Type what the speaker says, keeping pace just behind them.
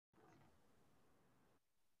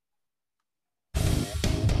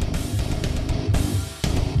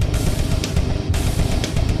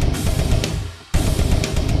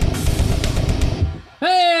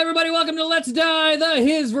Let's Die, the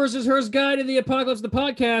His versus Hers Guide to the Apocalypse, the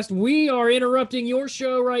podcast. We are interrupting your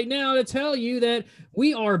show right now to tell you that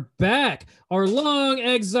we are back. Our long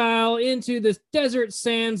exile into the desert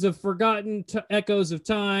sands of forgotten echoes of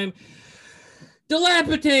time.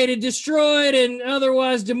 Dilapidated, destroyed, and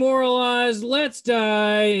otherwise demoralized, Let's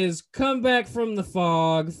Die is come back from the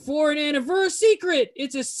fog for an anniversary secret.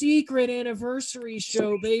 It's a secret anniversary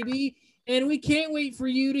show, baby, and we can't wait for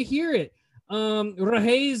you to hear it.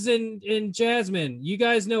 Rahez and Jasmine, you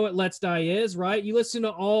guys know what Let's Die is, right? You listen to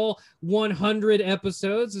all 100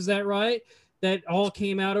 episodes, is that right? That all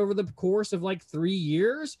came out over the course of like 3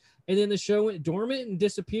 years, and then the show went dormant and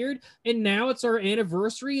disappeared, and now it's our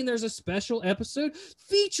anniversary, and there's a special episode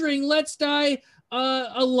featuring Let's Die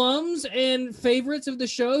alums and favorites of the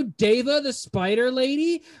show, Deva the Spider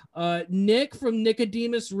Lady, Nick from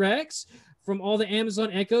Nicodemus Rex, from all the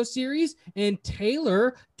Amazon Echo series, and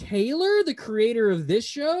Taylor, the creator of this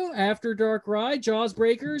show, After Darkrai, Jaws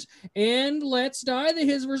Breakers, and Let's Die, the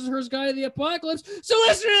His versus Hers Guide to the Apocalypse. So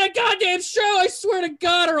listen to that goddamn show, I swear to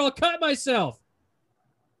God, or I'll cut myself.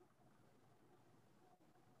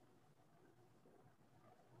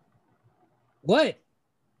 What?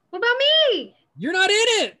 What about me? You're not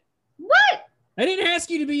in it. What? I didn't ask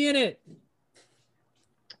you to be in it.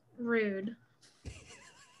 Rude.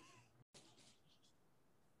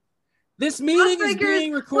 This meeting is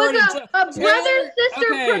being recorded. Was a brother-sister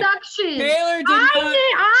production. Taylor did not.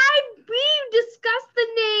 We discussed the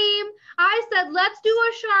name. I said, let's do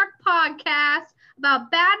a shark podcast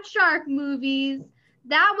about bad shark movies.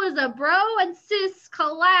 That was a bro and sis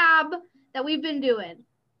collab that we've been doing.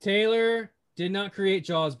 Taylor did not create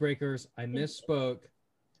Jaws Breakers. I misspoke.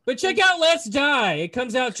 But check out Let's Die. It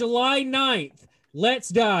comes out July 9th. Let's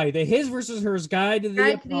Die, the His versus Hers Guide to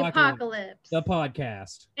the Apocalypse. The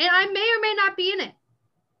podcast. And I may or may not be in it.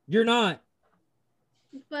 You're not.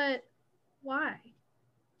 But why?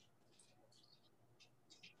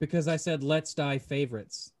 Because I said Let's Die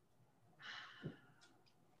favorites.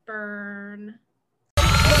 Burn.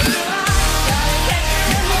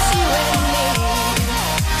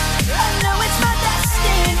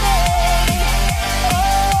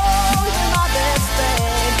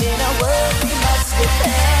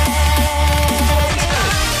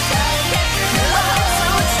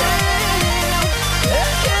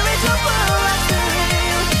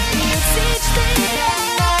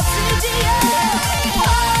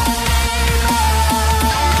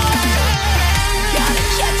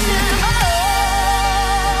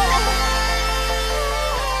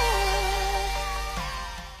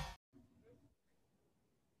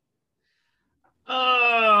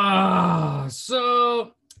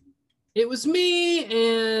 So it was me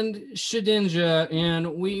and Shedinja,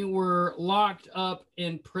 and we were locked up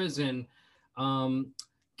in prison,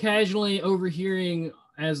 casually overhearing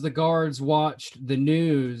as the guards watched the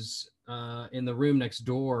news in the room next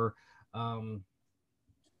door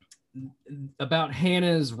about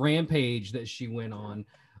Hannah's rampage that she went on.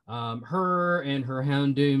 Her and her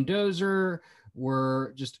Houndoom Dozer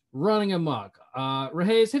were just running amok.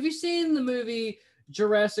 Rahez, have you seen the movie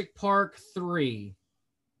Jurassic Park 3?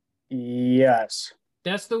 Yes.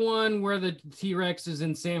 That's the one where the T-Rex is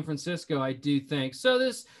in San Francisco, I do think. So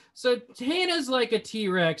Hannah's like a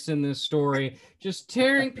T-Rex in this story, just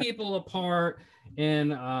tearing people apart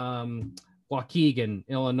in Waukegan,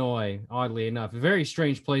 Illinois, oddly enough. A very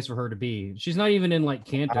strange place for her to be. She's not even in like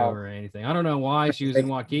Kanto or anything. I don't know why she was in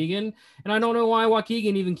Waukegan, and I don't know why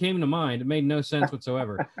Waukegan even came to mind. It made no sense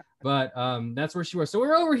whatsoever. But that's where she was. So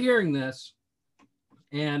we're overhearing this.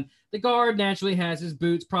 And the guard naturally has his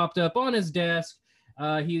boots propped up on his desk.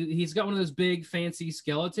 He's got one of those big fancy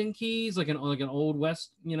skeleton keys, like an old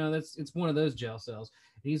West, it's one of those jail cells.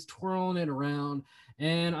 He's twirling it around.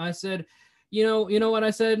 And I said, you know what I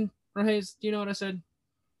said, Rahez? Do you know what I said?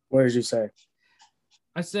 What did you say?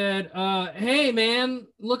 I said, hey man,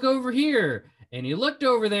 look over here. And he looked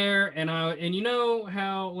over there, and you know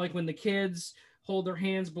how like when the kids hold their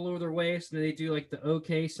hands below their waist and they do like the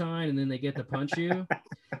okay sign and then they get to punch you.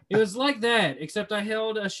 It was like that, except I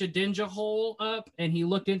held a Shedinja hole up and he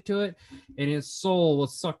looked into it and his soul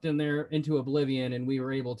was sucked in there into oblivion, and we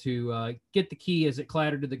were able to get the key as it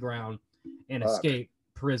clattered to the ground and escape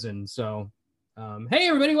prison. So, hey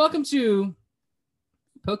everybody, welcome to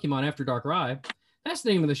Pokemon After Darkrai. That's the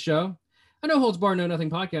name of the show. A no holds bar, no nothing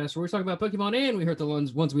podcast where we talk about Pokemon and we hurt the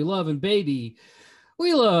ones we love, and baby,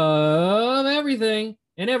 we love everything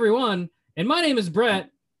and everyone. And my name is Brett.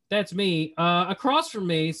 That's me. Across from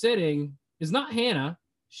me sitting is not Hannah.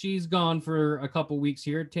 She's gone for a couple weeks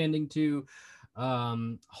here tending to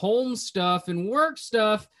home stuff and work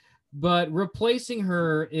stuff. But replacing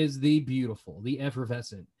her is the beautiful, the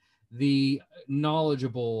effervescent, the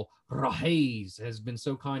knowledgeable Rahiz has been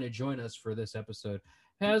so kind to join us for this episode.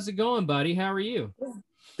 How's it going, buddy? How are you?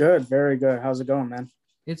 Good, very good. How's it going, man?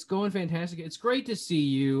 It's going fantastic. It's great to see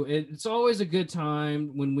you. It's always a good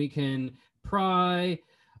time when we can pry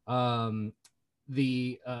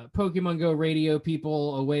the Pokemon Go radio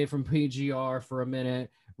people away from PGR for a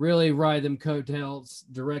minute, really ride them coattails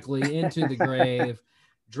directly into the grave,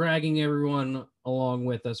 dragging everyone along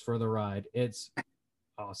with us for the ride. It's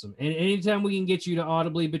awesome. And anytime we can get you to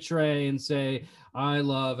audibly betray and say, I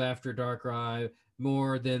love After Darkrai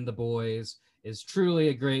more than the boys, is truly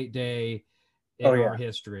a great day in our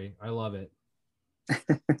history. I love it.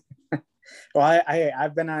 Well,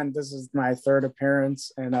 I've been on, this is my third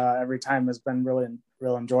appearance, and every time has been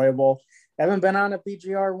real enjoyable. I haven't been on a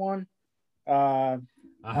PGR one.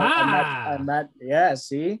 I met, yeah,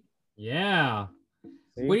 see? Yeah.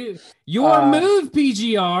 See? Your move,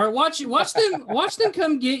 PGR. Watch them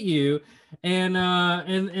come get you, and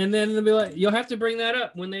then they'll be like, you'll have to bring that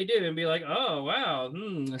up when they do, and be like, oh wow,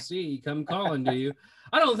 I see, come calling to you.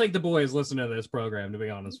 I don't think the boys listen to this program, to be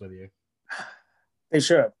honest with you. They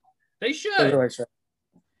should. They should. They really should.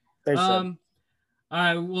 They should.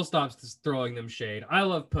 I will stop throwing them shade. I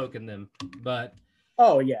love poking them, but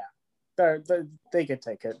oh yeah, they could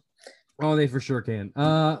take it. Oh, they for sure can.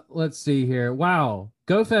 Let's see here. Wow,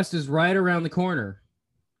 GoFest is right around the corner.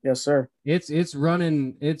 Yes, sir. It's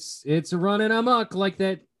running. It's running amok like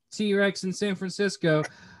that T-Rex in San Francisco.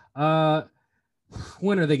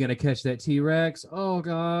 When are they gonna catch that T-Rex? Oh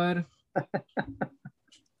God.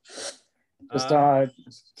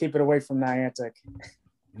 Just keep it away from Niantic.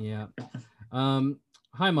 Yeah.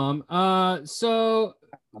 Hi, Mom. So,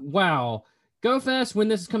 wow. GoFest, when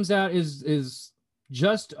this comes out, is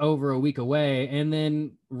just over a week away. And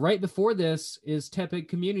then right before this is Tepig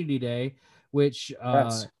Community Day, which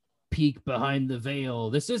peek behind the veil.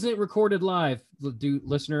 This isn't recorded live,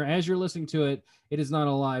 listener. As you're listening to it, it is not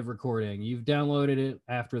a live recording. You've downloaded it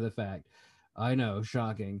after the fact. I know,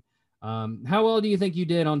 shocking. How well do you think you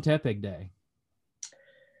did on Tepig Day?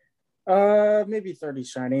 Maybe 30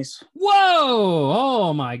 shinies. Whoa!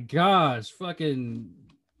 Oh my gosh! Fucking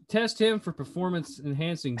test him for performance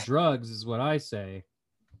enhancing drugs is what I say.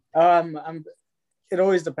 It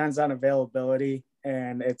always depends on availability,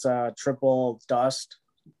 and it's a triple dust.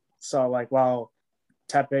 So like, while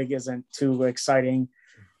Tepig isn't too exciting,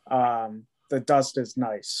 the dust is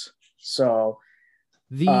nice. So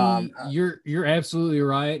you're absolutely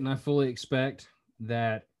right, and I fully expect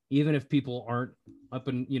that even if people aren't up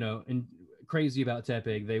and crazy about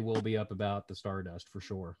Tepig, they will be up about the Stardust for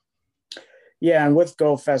sure. Yeah, and with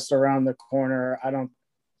GoFest around the corner, I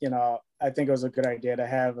think it was a good idea to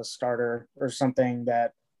have a starter or something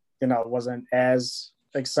that wasn't as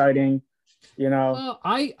exciting. Well,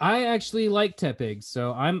 I actually like Tepig,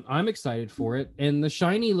 so I'm excited for it, and the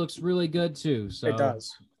shiny looks really good too. So it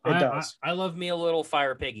does. It does. I love me a little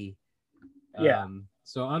Fire Piggy. Yeah.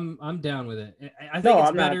 So I'm down with it. I think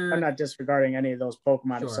it's better. I'm not disregarding any of those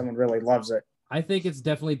Pokemon if someone really loves it. I think it's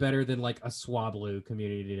definitely better than like a Swablu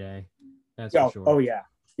Community Day. That's for sure. Oh yeah,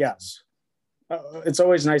 yes. It's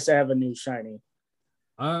always nice to have a new shiny.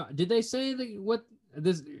 Did they say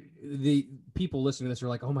the people listening to this are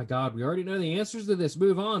like, oh my God, we already know the answers to this.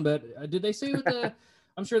 Move on. But did they say what the?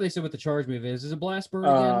 I'm sure they said what the charge move is. Is it Blast Burn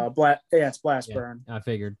again? It's Blast Burn. I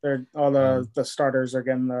figured. All the starters are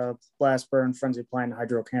getting the Blast Burn, Frenzy Plant,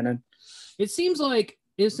 Hydro Cannon. It seems like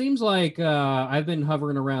I've been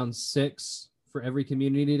hovering around 6 for every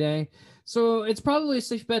Community Day, so it's probably a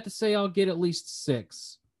safe bet to say I'll get at least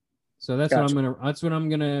 6. So that's what I'm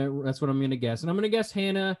gonna guess, and I'm gonna guess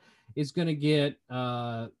Hannah is gonna get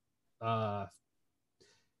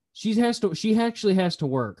she actually has to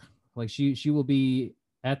work. Like she will be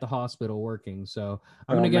at the hospital working. So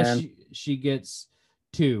I'm going to guess she gets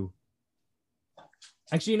 2.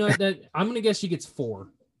 Actually, I'm going to guess she gets 4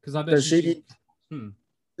 because I bet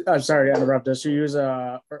I'm sorry to interrupt. Does she use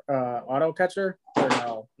a auto catcher or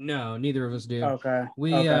no? No, neither of us do. Okay.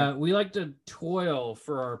 We like to toil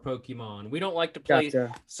for our Pokemon. We don't like to play.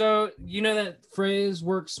 Gotcha. So that phrase,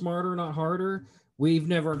 work smarter, not harder. We've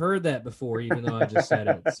never heard that before, even though I just said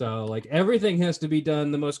it. So, like, everything has to be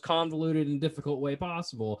done the most convoluted and difficult way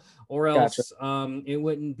possible, or else it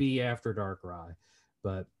wouldn't be After Darkrai.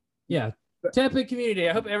 But, yeah, Tepig Community Day.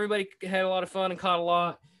 I hope everybody had a lot of fun and caught a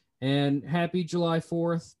lot. And happy July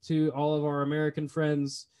 4th to all of our American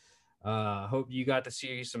friends. Hope you got to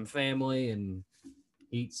see some family and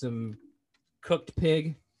eat some cooked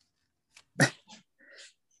pig.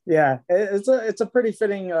 Yeah, it's a pretty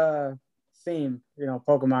fitting theme,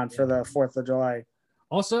 Pokemon for the 4th of July.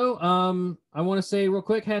 Also, I want to say real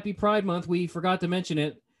quick, happy Pride Month. We forgot to mention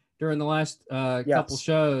it during the last couple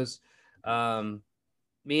shows.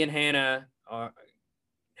 Me and Hannah are,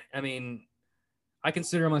 I mean, I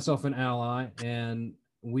consider myself an ally, and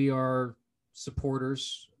we are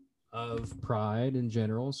supporters of Pride in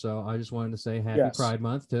general. So I just wanted to say Happy Pride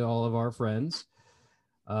Month to all of our friends.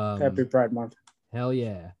 Happy Pride Month. Hell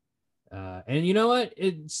yeah. And you know what?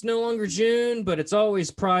 It's no longer June, but it's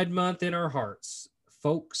always Pride Month in our hearts,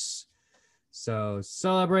 folks. So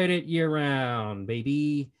celebrate it year round,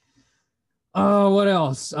 baby. Oh, what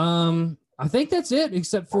else? I think that's it,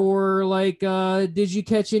 except for like, did you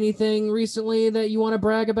catch anything recently that you want to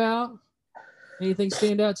brag about? Anything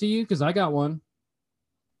stand out to you? Because I got one.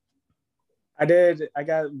 I did. I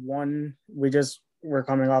got one. We're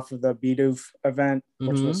coming off of the Bidoof event,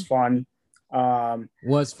 which was fun.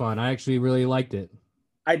 Was fun. I actually really liked it.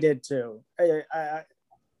 I did too.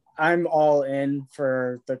 I'm all in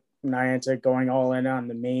for the Niantic going all in on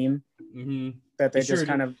the meme. That they just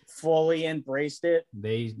kind of fully embraced it.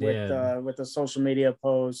 They did with the social media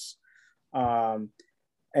posts, and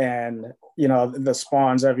the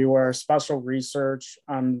spawns everywhere. Special research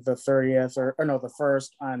on the 30th or no, the 1st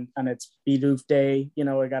on its Bidoof Day.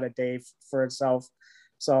 It got a day for itself.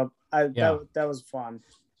 So that was fun.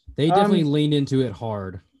 They definitely leaned into it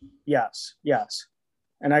hard. Yes,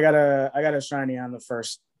 and I got a shiny on the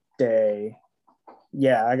first day.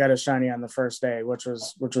 Yeah, I got a shiny on the first day, which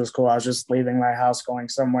was cool. I was just leaving my house going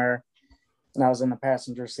somewhere, and I was in the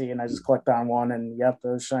passenger seat, and I just clicked on one, and yep, it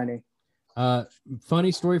was shiny.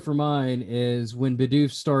 Funny story for mine is when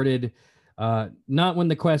Bidoof started, not when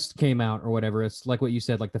the quest came out or whatever. It's like what you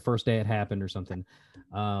said, like the first day it happened or something.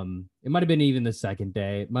 It might have been even the second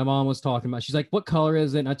day. My mom was talking about, she's like, what color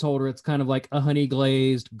is it? And I told her it's kind of like a honey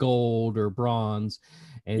glazed gold or bronze.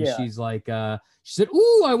 And she's like, she said,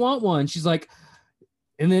 ooh, I want one. She's like,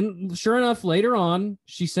 and then sure enough, later on,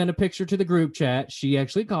 she sent a picture to the group chat. She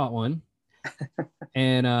actually caught one.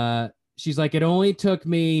 And she's like, it only took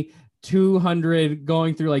me 200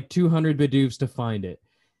 Bidoofs to find it.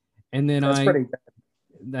 And then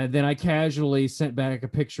I casually sent back a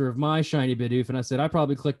picture of my shiny Bidoof, and I said, I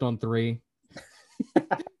probably clicked on 3.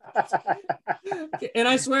 And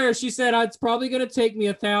I swear, she said, it's probably going to take me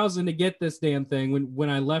 1,000 to get this damn thing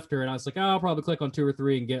when I left her. And I was like, I'll probably click on 2 or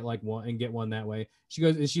 3 and get one that way. She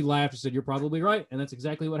goes, and she laughed and said, you're probably right. And that's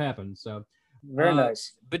exactly what happened. So very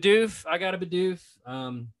nice. Bidoof. I got a Bidoof.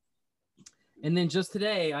 And then just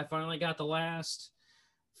today, I finally got the last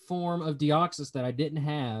form of Deoxys that I didn't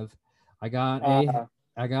have. I got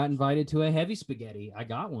invited to a heavy spaghetti. I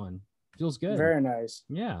got one. Feels good. Very nice.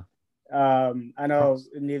 Yeah. I know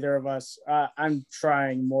neither of us. I'm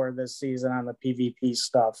trying more this season on the PvP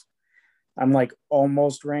stuff. I'm like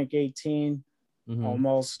almost rank 18,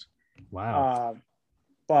 almost. Wow.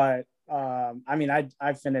 But I mean,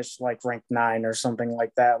 I finished like rank 9 or something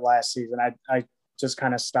like that last season. I just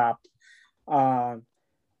kind of stopped.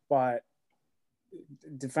 But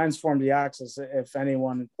Defense Form Deoxys, if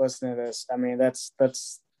anyone listening to this, I mean, that's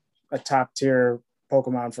a top tier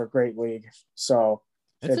Pokemon for Great League. So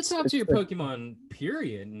it's a top tier Pokemon,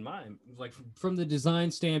 period. In mind, like from the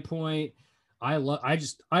design standpoint, I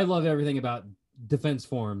love everything about Defense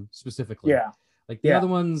Form specifically. Yeah, like the other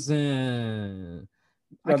ones.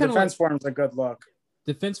 Defense Form's a good look.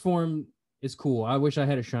 Defense Form is cool. I wish I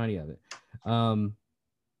had a shiny of it.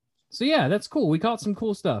 So yeah, that's cool. We caught some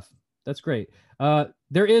cool stuff. That's great.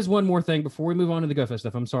 There is one more thing before we move on to the GoFest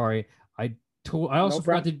stuff. I'm sorry. I also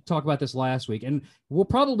forgot to talk about this last week, and we'll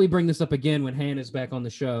probably bring this up again when Hannah's back on the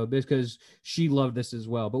show because she loved this as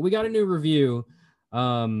well. But we got a new review,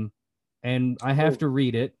 and I have to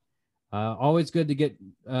read it. Always good to get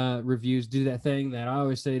reviews. Do that thing that I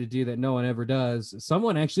always say to do that no one ever does.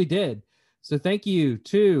 Someone actually did. So thank you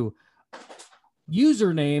to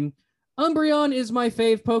username Umbreon is my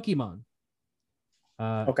fave Pokemon.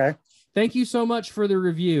 Okay. Thank you so much for the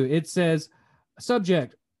review. It says,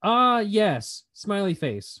 subject, yes, smiley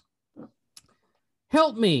face.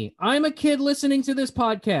 Help me. I'm a kid listening to this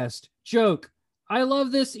podcast. Joke. I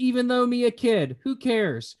love this even though me a kid. Who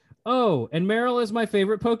cares? Oh, and Meryl is my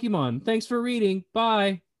favorite Pokemon. Thanks for reading.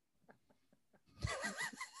 Bye.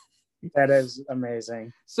 That is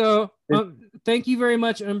amazing. So thank you very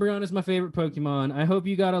much. Umbreon is my favorite Pokemon. I hope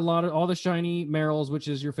you got all the shiny Meryls, which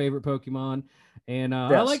is your favorite Pokemon. And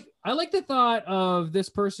yes. I like the thought of this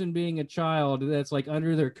person being a child that's like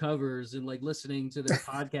under their covers and like listening to their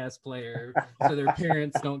podcast player so their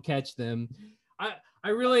parents don't catch them. I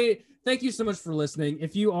really thank you so much for listening.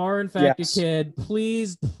 If you are in fact a kid,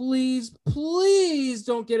 please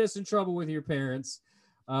don't get us in trouble with your parents.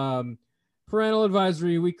 Parental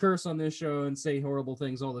advisory, we curse on this show and say horrible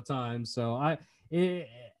things all the time. So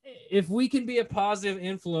if we can be a positive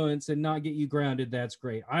influence and not get you grounded, that's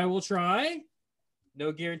great. I will try.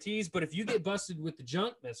 No guarantees, but if you get busted with the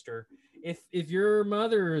junk, mister, if your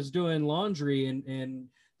mother is doing laundry and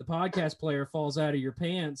the podcast player falls out of your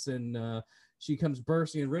pants and she comes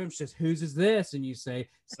bursting in the room, she says, "Whose is this?" And you say,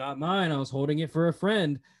 "It's not mine. I was holding it for a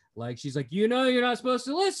friend." Like, she's like, "You know, you're not supposed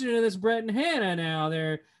to listen to this Brett and Hannah now.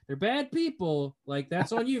 They're bad people." Like,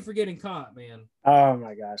 that's on you for getting caught, man. Oh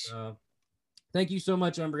my gosh. Thank you so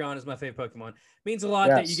much. Umbreon is my favorite Pokemon. Means a lot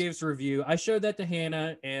that you gave us a review. I showed that to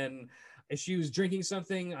Hannah, and if she was drinking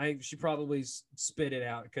something, she probably spit it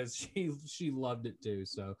out because she loved it too.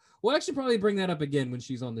 So we'll actually probably bring that up again when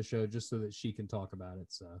she's on the show, just so that she can talk about it.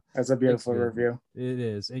 So that's a beautiful review. It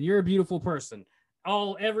is, and you're a beautiful person.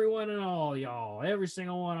 Everyone and all y'all, every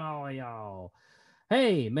single one, all of y'all.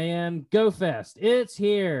 Hey man, Go Fest! It's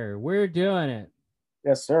here. We're doing it.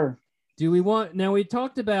 Yes, sir. Now we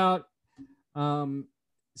talked about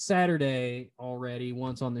Saturday already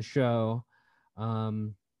once on the show.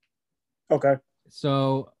 Okay.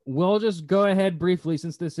 So we'll just go ahead briefly,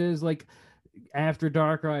 since this is like after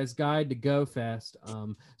Darkrai's Guide to Go Fest.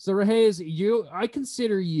 So Rahays, I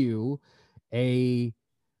consider you a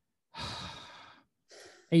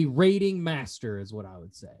rating master, is what I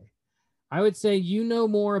would say. I would say you know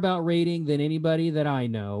more about rating than anybody that I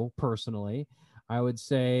know personally. I would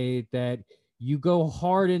say that you go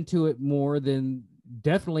hard into it more than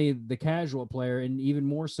definitely the casual player, and even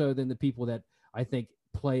more so than the people that I think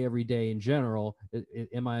play every day in general.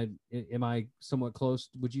 Am I somewhat close,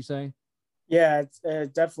 would you say? Yeah, it's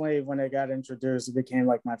definitely, when it got introduced, it became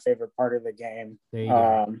like my favorite part of the game. There you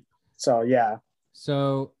go. So yeah.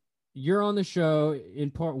 So you're on the show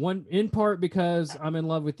in part because I'm in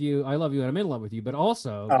love with you. I love you and I'm in love with you, but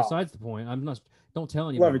also besides the point, don't tell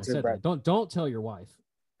anybody. Love you too, Brett. Don't tell your wife.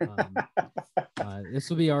 This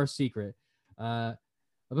will be our secret.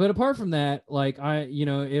 But apart from that, like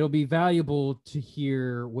it'll be valuable to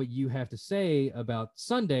hear what you have to say about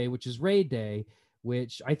Sunday, which is raid day,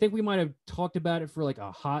 which I think we might have talked about it for like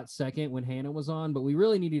a hot second when Hannah was on, but we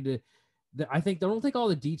really needed to. I don't think all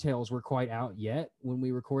the details were quite out yet when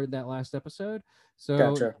we recorded that last episode. So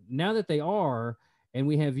Gotcha. Now that they are, and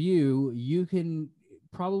we have you can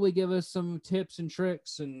probably give us some tips and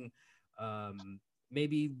tricks and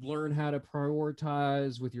maybe learn how to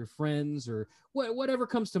prioritize with your friends or whatever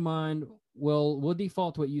comes to mind. We'll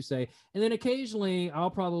default to what you say. And then occasionally I'll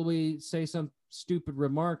probably say some stupid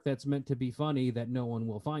remark that's meant to be funny that no one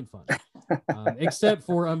will find funny. Except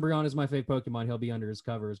for Umbreon is my favorite Pokemon. He'll be under his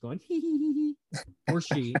covers going, hee hee hee hee. Or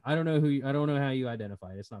she. I don't know how you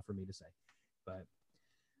identify it. It's not for me to say. But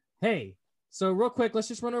hey, so real quick, let's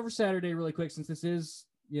just run over Saturday really quick, since this is,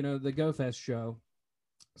 the Go Fest show.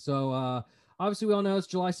 So obviously we all know it's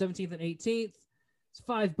July 17th and 18th. It's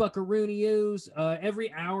 5 buckaroonios.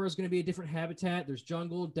 Every hour is going to be a different habitat. There's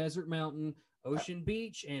jungle, desert, mountain, ocean,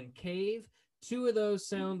 beach, and cave. 2 of those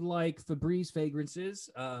sound like Febreze fragrances.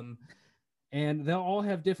 And they'll all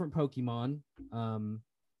have different Pokemon.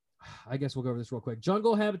 I guess we'll go over this real quick.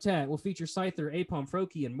 Jungle habitat will feature Scyther, Apom,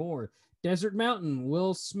 Froakie, and more. Desert mountain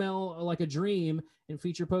will smell like a dream and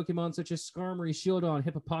feature Pokemon such as Skarmory, Shieldon,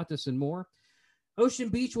 Hippopotas, and more. Ocean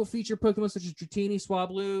beach will feature Pokemon such as Dratini,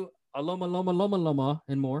 Swablu, Aloma, Loma,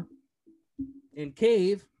 and more. And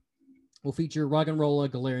cave will feature Roggenrola,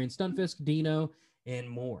 Galarian, Stunfisk, Dino, and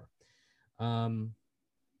more.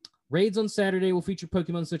 Raids on Saturday will feature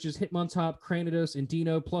Pokemon such as Hitmontop, Cranidos, and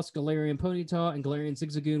Dino, plus Galarian Ponyta and Galarian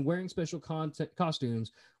Zigzagoon wearing special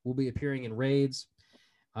costumes will be appearing in raids.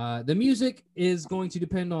 The music is going to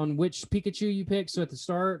depend on which Pikachu you pick. So at the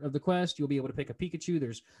start of the quest, you'll be able to pick a Pikachu.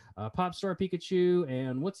 There's Popstar Pikachu,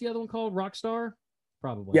 and what's the other one called? Rockstar?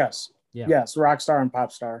 Probably. Yes. Yeah. Yes, Rockstar and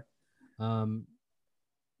Popstar.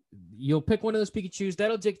 You'll pick one of those Pikachus.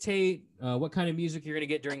 That'll dictate what kind of music you're going to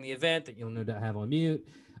get during the event that you'll no doubt have on mute.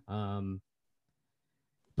 Pokemon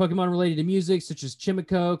related to music, such as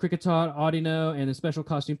Chimico, Kricketot, Audino, and the special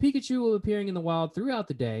costume Pikachu will be appearing in the wild throughout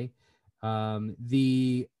the day.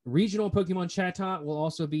 The regional Pokemon Chatot will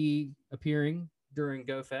also be appearing during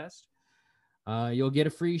Go Fest. You'll get a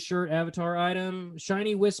free shirt avatar item.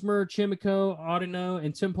 Shiny Whismur, Chimico, Audino,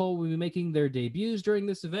 and Tympole will be making their debuts during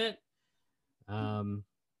this event.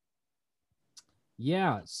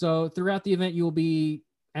 So throughout the event, you will be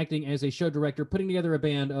acting as a show director, putting together a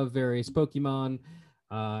band of various Pokemon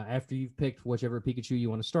after you've picked whichever Pikachu you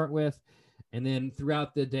want to start with. And then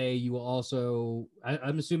throughout the day, you will also,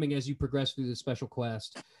 I'm assuming as you progress through the special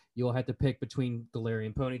quest, you'll have to pick between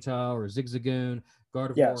Galarian Ponyta or Zigzagoon,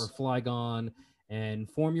 Gardevoir or Flygon, and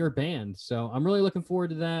form your band. So I'm really looking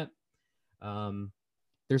forward to that.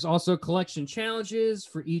 There's also collection challenges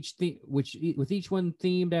for each with each one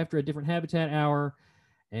themed after a different habitat hour.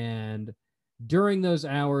 And during those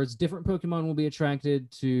hours, different Pokemon will be attracted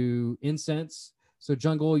to incense. So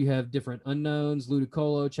jungle, you have different unknowns: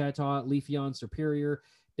 Ludicolo, Chatot, Leafeon, Superior.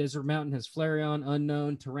 Desert Mountain has Flareon,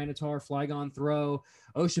 Unknown, Tyranitar, Flygon, Throw.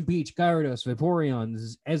 Ocean Beach, Gyarados, Vaporeon,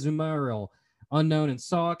 Azumarill, Unknown, and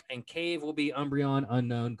Sawk. And Cave will be Umbreon,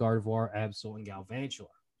 Unknown, Gardevoir, Absol, and Galvantula.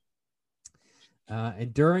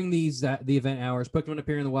 And during the event hours, Pokemon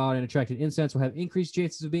appearing in the wild and attracted incense will have increased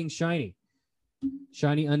chances of being shiny.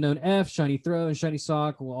 Shiny Unknown F, Shiny Throw, and Shiny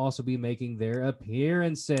Sock will also be making their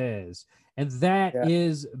appearances. And that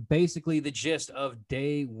is basically the gist of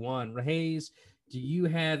day one. Hayes, do you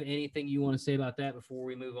have anything you want to say about that before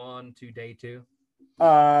we move on to day two?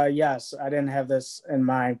 Yes, I didn't have this in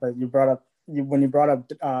mind, but when you brought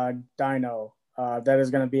up Dino, that is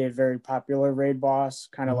going to be a very popular raid boss,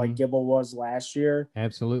 kind of like Gibble was last year.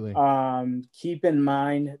 Absolutely. Keep in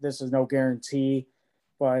mind, this is no guarantee,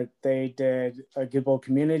 but they did a Gibble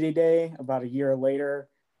Community Day about a year later.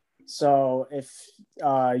 So if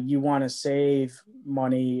you want to save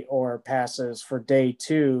money or passes for day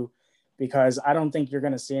two, because I don't think you're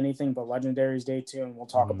going to see anything but legendaries day two, and we'll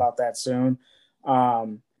talk about that soon.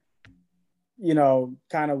 You know,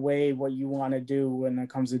 kind of weigh what you want to do when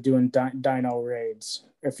it comes to doing dino raids.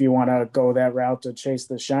 If you want to go that route to chase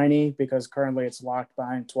the shiny, because currently it's locked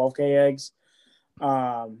behind 12K eggs.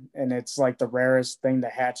 And it's like the rarest thing to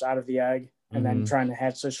hatch out of the egg, and then trying to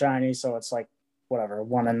hatch the shiny. So it's like, whatever,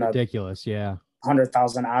 one in ridiculous.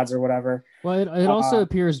 100,000 odds or whatever. Well, it also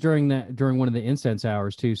appears during one of the incense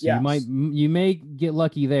hours too. So you may get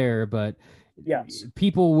lucky there, but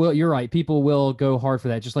people will. You're right. People will go hard for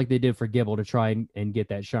that, just like they did for Gibble to try and get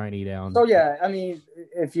that shiny down. So yeah, I mean,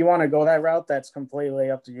 if you want to go that route, that's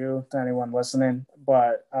completely up to you, to anyone listening.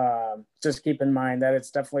 But just keep in mind that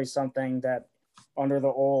it's definitely something that under the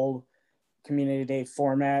old Community Day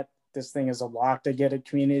format, this thing is a lock to get a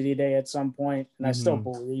Community Day at some point, and I still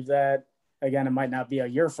believe that. Again, it might not be a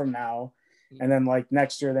year from now, and then like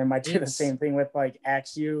next year they might do the same thing with like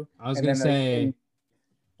Axew. I was going to say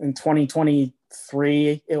in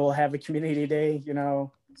 2023 it will have a Community Day, you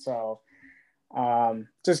know. So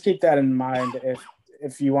just keep that in mind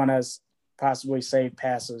if you want to possibly save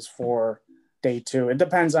passes for day two. It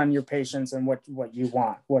depends on your patience and what you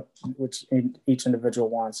want, which each individual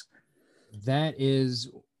wants. That is,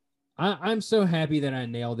 I'm so happy that I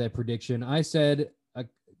nailed that prediction. I said a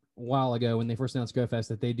while ago when they first announced GoFest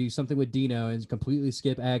that they do something with Dino and completely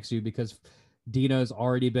skip Axew because Dino's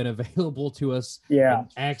already been available to us. Yeah.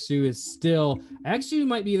 Axew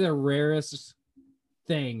might be the rarest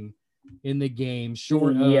thing in the game,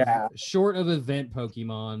 short of event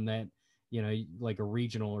Pokemon that, you know, like a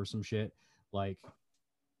regional or some shit. Like,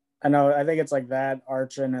 I know, I think it's like that,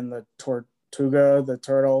 Archon and the Tortuga, the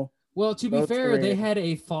turtle. Well, to be fair, they had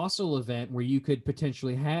a fossil event where you could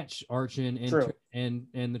potentially hatch Archon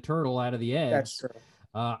and the turtle out of the eggs. That's true.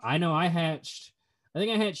 I know I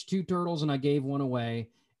think I hatched 2 turtles and I gave one away,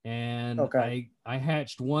 and I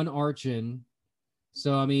hatched 1 Archon.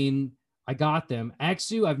 So I mean, I got them.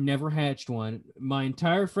 Axew, I've never hatched one. My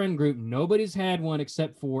entire friend group, nobody's had one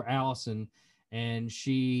except for Allison, and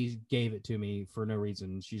she gave it to me for no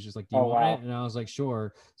reason. She's just like, do you want it? And I was like,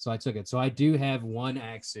 sure. So I took it. So I do have 1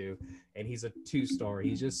 Axew, and he's a 2-star.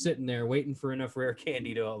 He's just sitting there waiting for enough rare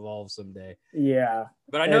candy to evolve someday. Yeah.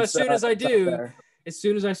 But I know as soon as I do, as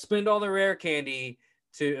soon as I spend all the rare candy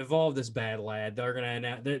to evolve this bad lad, they're going to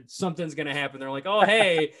announce that something's going to happen. They're like, oh,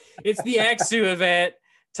 hey, it's the Axew event.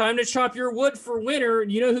 Time to chop your wood for winter.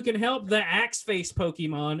 You know who can help? The Axe Face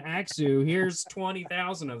Pokemon, Axew. Here's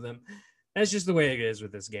 20,000 of them. That's just the way it is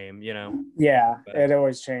with this game, you know? Yeah, it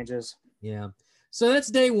always changes. Yeah. So that's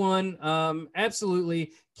day one.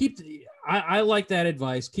 Absolutely. I like that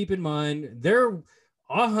advice. Keep in mind, they're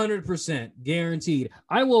 100% guaranteed.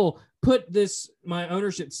 I will put my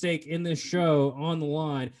ownership stake in this show on the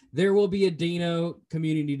line. There will be a Dino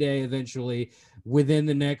Community Day eventually within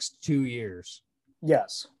the next 2 years.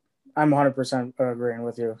 Yes, I'm 100% agreeing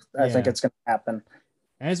with you. I think it's going to happen.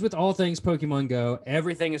 As with all things Pokemon Go,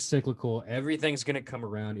 everything is cyclical. Everything's going to come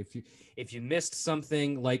around. If you missed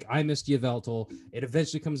something, like I missed Yveltal, it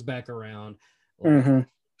eventually comes back around.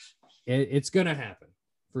 It's going to happen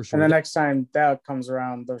for sure. And the next time that comes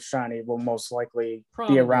around, the shiny will most likely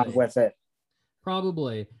be around with it.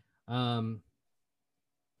 Probably. But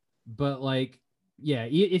like, yeah,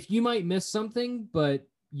 if you might miss something, but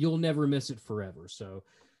you'll never miss it forever. So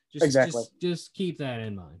just keep that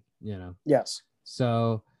in mind, you know? Yes.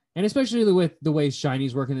 So And especially with the way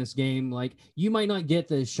shinies work in this game, like you might not get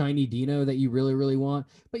the shiny Dino that you really, really want,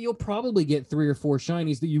 but you'll probably get 3 or 4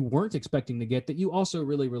 shinies that you weren't expecting to get that you also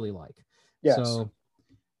really, really like. Yes. So,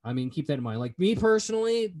 I mean, keep that in mind. Like me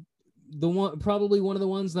personally, probably one of the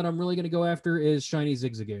ones that I'm really going to go after is shiny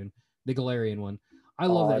Zigzagoon, the Galarian one. I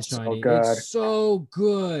love that shiny. It's so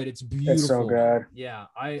good. It's beautiful. It's so good. Yeah,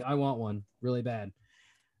 I want one really bad.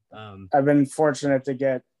 I've been fortunate to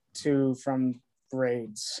get 2 from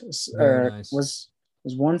raids. Nice. Was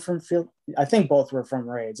one from field? I think both were from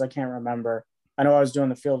raids. I can't remember. I know I was doing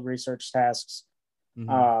the field research tasks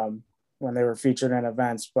when they were featured in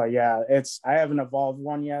events, but yeah, I haven't evolved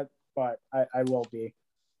one yet, but I will be.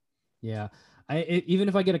 Yeah. Even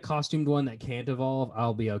if I get a costumed one that can't evolve,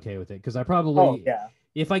 I'll be okay with it because I probably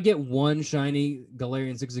if I get one shiny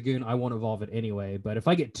Galarian Zigzagoon, I won't evolve it anyway. But if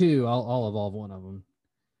I get 2, I'll evolve one of them.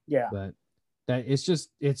 Yeah. But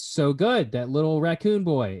it's so good. That little raccoon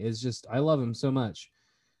boy is just, I love him so much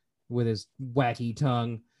with his wacky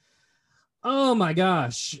tongue. Oh my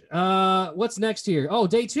gosh. What's next here? Oh,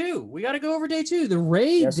 day 2. We got to go over day 2, the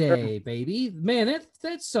raid day, baby. Man,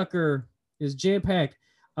 that sucker is jam-packed.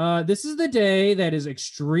 This is the day that is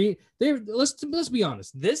extreme. Let's be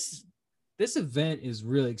honest. This event is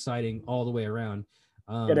really exciting all the way around.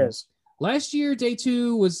 It is. Last year, day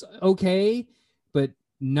 2 was okay, but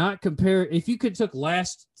not compare. If you could took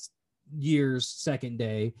last year's second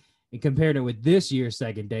day and compared it with this year's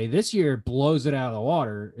second day, this year blows it out of the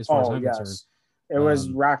water as far as I'm concerned. It was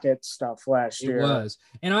rocket stuff last year. It was.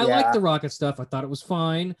 And I liked the rocket stuff. I thought it was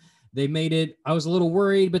fine. They made it, I was a little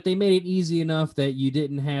worried, but they made it easy enough that you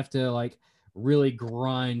didn't have to like really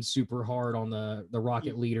grind super hard on the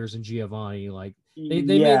rocket leaders and Giovanni. Like they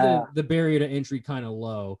made the barrier to entry kind of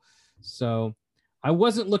low. So I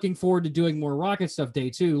wasn't looking forward to doing more rocket stuff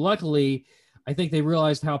day 2. Luckily, I think they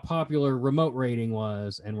realized how popular remote raiding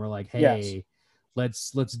was and were like, hey,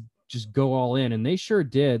 let's just go all in. And they sure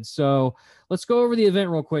did. So let's go over the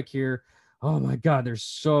event real quick here. Oh my God, there's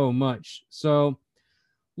so much. So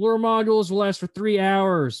lure modules will last for 3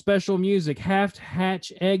 hours. Special music, half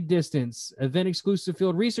hatch egg distance, event exclusive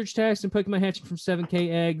field research tasks, and Pokemon hatching from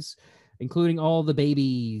 7K eggs, including all the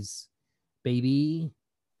babies.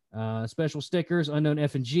 Special stickers, unknown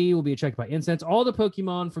F and G will be checked by incense. All the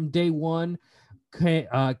Pokemon from day 1 can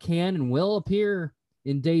and will appear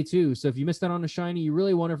in day 2. So if you missed out on a shiny you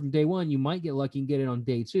really wanted from day 1, you might get lucky and get it on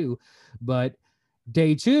day 2. But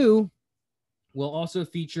day 2 will also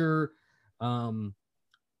feature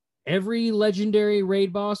every legendary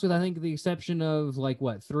raid boss, with I think the exception of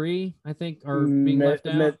 3, I think, are being left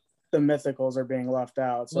out. The mythicals are being left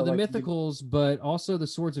out. So the mythicals, but also the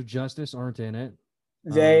Swords of Justice aren't in it.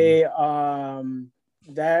 They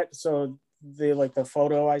the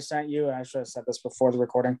photo I sent you, and I should have said this before the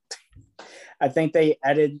recording. I think they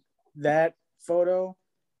edited that photo,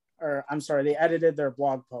 or I'm sorry, they edited their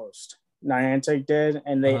blog post. Niantic did,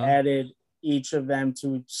 and they added each of them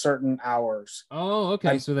to certain hours. Oh,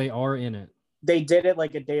 okay. So they are in it. They did it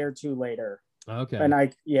like a day or 2 later. Okay. And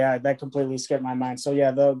that completely skipped my mind. So yeah,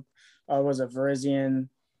 was it Virizion,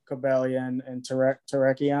 Cobalion, and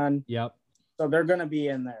Terrakion? Yep. So they're going to be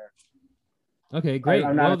in there. Okay, great.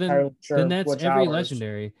 I'm not entirely sure then that's every hours.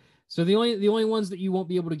 legendary. So the only ones that you won't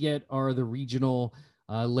be able to get are the regional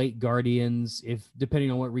late guardians. If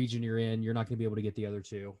depending on what region you're in, you're not going to be able to get the other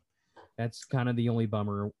 2. That's kind of the only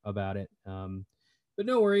bummer about it. But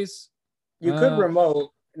no worries. You could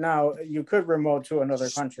remote. Now you could remote to another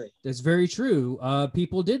country. That's very true.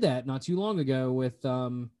 People did that not too long ago with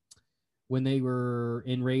when they were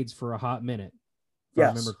in raids for a hot minute. If I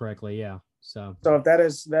remember correctly. Yeah. So if that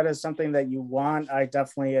is something that you want, I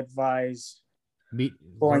definitely advise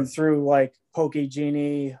going through like Poke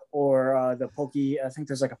Genie or I think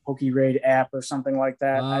there's like a Poke Raid app or something like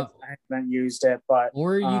that. I haven't used it, but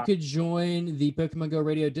you could join the Pokemon Go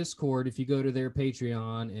Radio Discord if you go to their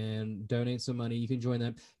Patreon and donate some money. You can join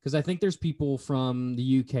them because I think there's people from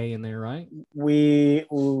the UK in there, right?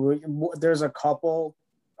 There's a couple.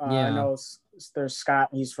 I know there's Scott.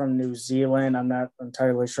 He's from New Zealand. I'm not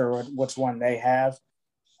entirely sure which one they have.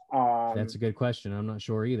 That's a good question. I'm not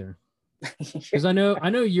sure either. Because I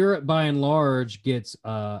know Europe by and large gets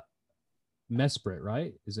Mesprit,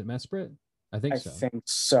 right? Is it Mesprit? I think so. I think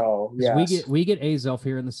so. Yes. We get Azelf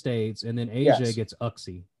here in the States, and then Asia gets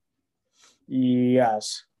Uxie.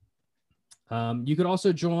 Yes. You could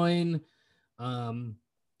also join.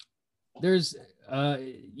 There's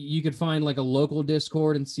you could find like a local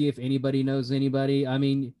Discord and see if anybody knows anybody. I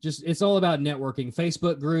mean, it's all about networking.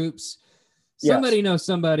 Facebook groups. Somebody knows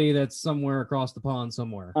somebody that's somewhere across the pond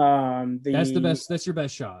somewhere. That's the best. That's your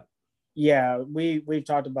best shot. Yeah, we've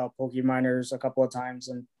talked about Pokeminers a couple of times,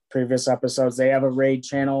 and previous episodes, they have a raid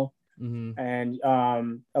channel. Mm-hmm. And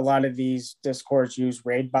a lot of these Discords use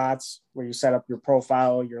raid bots where you set up your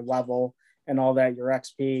profile, your level, and all that, your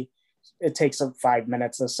XP. It takes up 5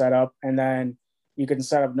 minutes to set up. And then you can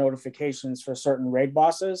set up notifications for certain raid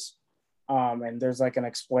bosses. And there's like an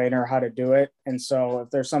explainer how to do it. And so if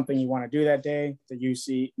there's something you want to do that day, the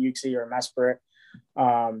UC or Mesprit,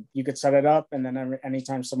 you could set it up. And then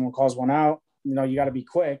anytime someone calls one out, you got to be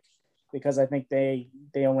quick, because I think they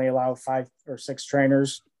only allow 5 or 6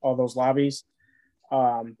 trainers, all those lobbies.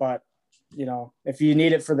 But, if you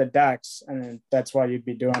need it for the decks, and that's why you'd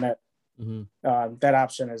be doing it, that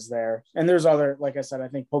option is there. And there's other, like I said, I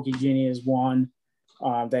think PokeGenie is one.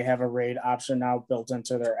 They have a raid option now built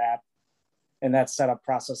into their app. And that setup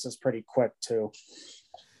process is pretty quick too.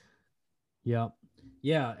 Yeah.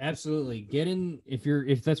 Yeah, absolutely. Get in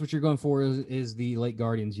if that's what you're going for is the late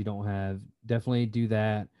guardians you don't have. Definitely do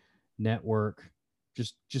that. Network.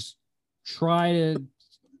 Just try to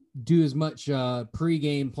do as much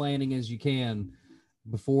pre-game planning as you can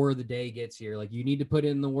before the day gets here. Like, you need to put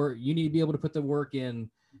in the work. You need to be able to put the work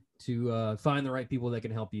in to find the right people that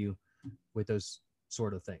can help you with those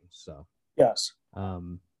sort of things. So yes.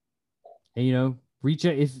 And reach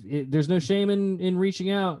out if there's no shame in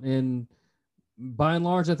reaching out, and by and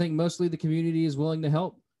large, I think mostly the community is willing to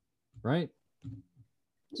help, right?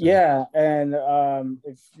 So. Yeah, and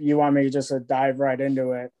if you want me just to dive right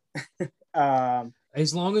into it,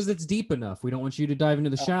 as long as it's deep enough. We don't want you to dive into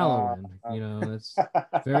the shallow end. It's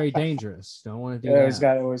very dangerous. Don't want to do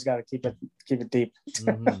that. Always got to keep it deep.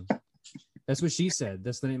 Mm-hmm. That's what she said.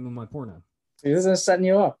 That's the name of my porno. This is setting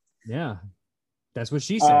you up. Yeah, that's what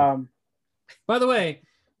she said. By the way,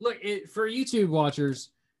 look, for YouTube watchers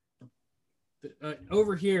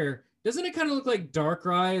over here, doesn't it kind of look like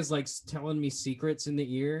Darkrai is like telling me secrets in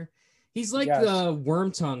the ear? He's like the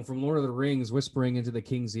worm tongue from Lord of the Rings, whispering into the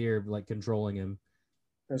king's ear, like controlling him.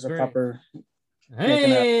 There's a pupper.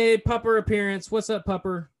 Hey, pupper appearance. What's up,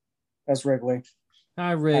 pupper? That's Wrigley.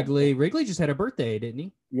 Hi, Wrigley. Wrigley just had a birthday, didn't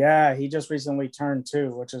he? Yeah, he just recently turned 2,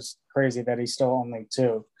 which is crazy that he's still only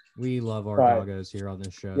 2. We love our doggos here on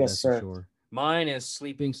this show. Yes, that's sir. For sure. Mine is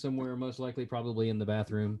sleeping somewhere, most likely probably in the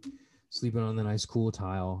bathroom, sleeping on the nice cool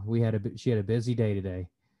tile. She had a busy day today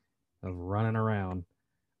of running around.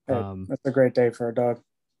 That's a great day for a dog.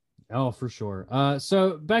 Oh, for sure.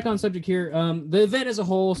 So back on subject here. The event as a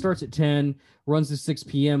whole starts at 10, runs to 6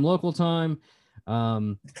 p.m. local time.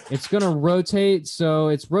 It's going to rotate. So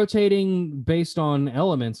it's rotating based on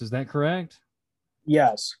elements. Is that correct?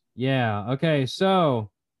 Yes. Yeah. Okay. So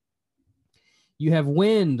you have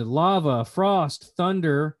wind, lava, frost,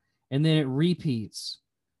 thunder, and then it repeats.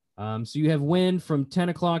 So you have wind from 10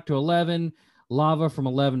 o'clock to 11, lava from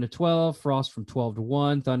 11 to 12, frost from 12 to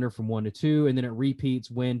 1, thunder from 1 to 2, and then it repeats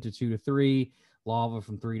wind to 2 to 3, lava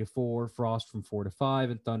from 3 to 4, frost from 4 to 5,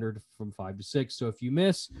 and thunder from 5 to 6. So if you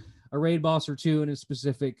miss a raid boss or two in a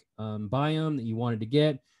specific biome that you wanted to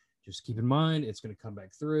get, just keep in mind it's going to come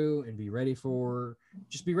back through, and be ready for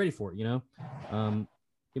it,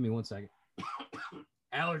 Give me 1 second.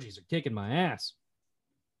 Allergies are kicking my ass.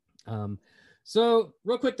 So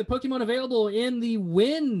real quick, the Pokemon available in the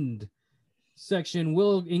wind section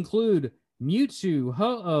will include Mewtwo,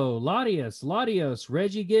 Ho-Oh, Latios,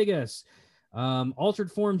 Regigigas,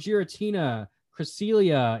 altered form Giratina,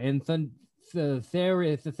 Cresselia, and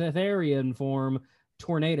Therian form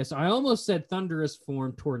Tornadus. I almost said thunderous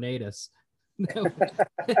form Tornadus.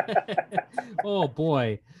 Oh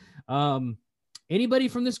boy. Anybody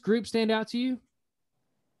from this group stand out to you?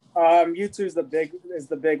 Mewtwo is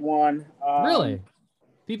the big one. Really?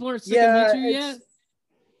 People aren't sick of Mewtwo yet?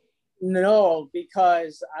 No,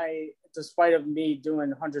 because despite of me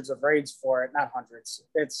doing hundreds of raids for it, not hundreds,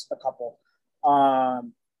 it's a couple.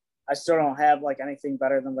 I still don't have like anything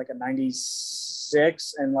better than like a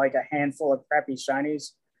 96 and like a handful of crappy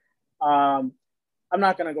shinies. I'm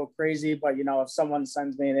not gonna go crazy, but if someone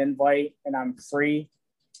sends me an invite and I'm free,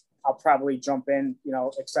 I'll probably jump in,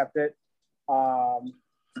 accept it.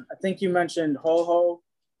 I think you mentioned Ho-Ho,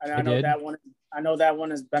 and I know that one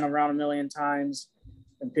has been around a million times,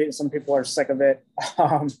 and some people are sick of it.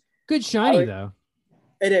 Good shiny though.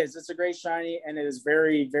 It is. It's a great shiny, and it is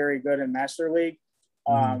very, very good in Master League.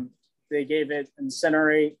 They gave it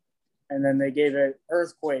Incinerate, and then they gave it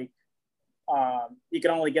Earthquake. You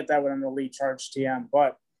can only get that with an Elite Charge TM,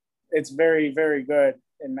 but it's very, very good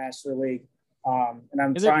in Master League. And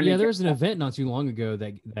I'm trying to. There was an event not too long ago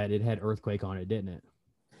that it had Earthquake on it, didn't it?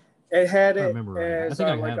 It had I it remember as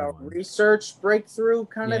like a research breakthrough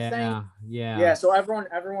kind of thing. Yeah. Yeah. So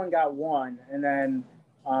everyone got one, and then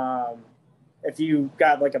if you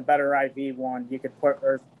got like a better IV one, you could put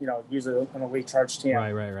or use it on a weak charge TM.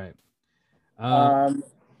 Right.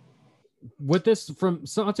 With this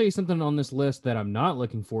so I'll tell you something on this list that I'm not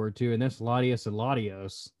looking forward to, and that's Latios and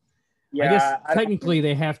Latios. Yeah, I guess technically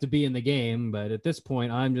they have to be in the game, but at this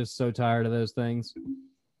point, I'm just so tired of those things.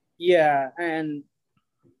 Yeah, and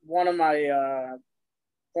one of my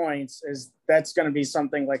points is that's going to be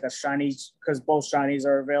something like a shiny, because both shinies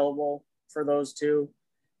are available for those two.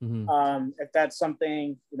 Mm-hmm. If that's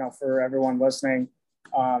something, for everyone listening,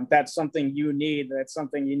 that's something you need. That's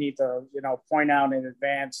something you need to, point out in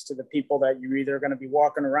advance to the people that you're either going to be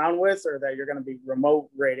walking around with or that you're going to be remote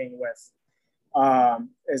raiding with.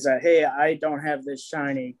 Is that, hey, I don't have this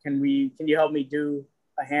shiny. Can you help me do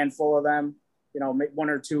a handful of them? Make 1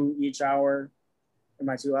 or 2 each hour. Am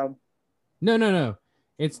I too loud? No.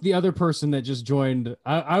 It's the other person that just joined.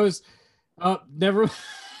 I was never.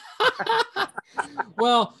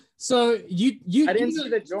 Well, so you I didn't see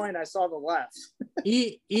the join. I saw the left.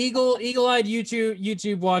 Eagle-eyed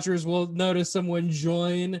YouTube watchers will notice someone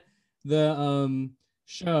join the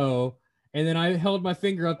show, and then I held my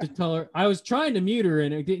finger up to tell her. I was trying to mute her,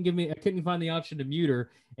 and it didn't give me. I couldn't find the option to mute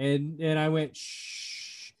her, and I went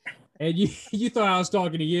shh, and you thought I was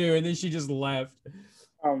talking to you, and then she just left.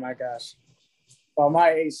 Oh my gosh. Well, my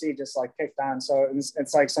AC just like kicked on, so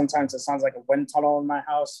it's like sometimes it sounds like a wind tunnel in my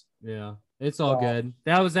house. Yeah, it's all good.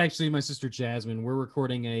 That was actually my sister Jasmine. We're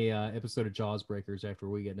recording a episode of Jaws Breakers after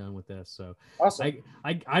we get done with this. So awesome.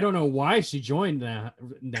 I don't know why she joined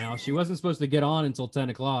now. She wasn't supposed to get on until 10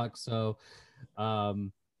 o'clock. So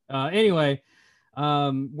anyway,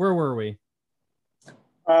 where were we?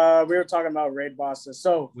 We were talking about raid bosses.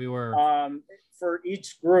 So we were for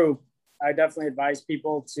each group, I definitely advise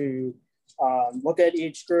people to look at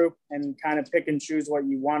each group and kind of pick and choose what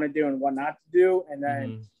you want to do and what not to do, and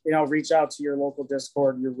then reach out to your local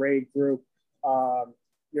Discord, your raid group,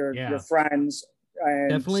 your friends, and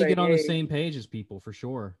definitely get on the same page as people for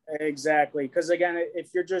sure. Exactly, because again, if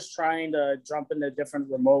you're just trying to jump into different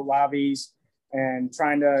remote lobbies and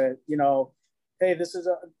trying to, hey, this is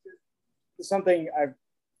something I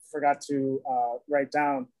forgot to write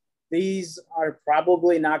down. These are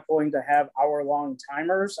probably not going to have hour-long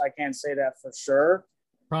timers. I can't say that for sure.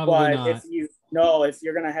 Probably not. If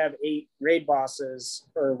you're going to have 8 raid bosses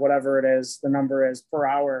or whatever it is, the number is per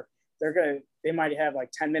hour, they might have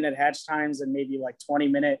like 10-minute hatch times and maybe like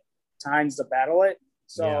 20-minute times to battle it.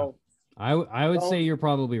 So yeah. I would say you're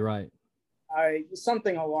probably right.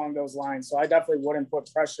 Something along those lines. So I definitely wouldn't put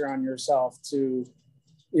pressure on yourself to,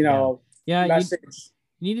 message.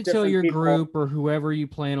 You need to tell your group or whoever you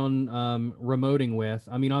plan on remoting with.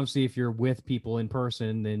 I mean, obviously, if you're with people in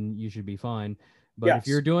person, then you should be fine. But if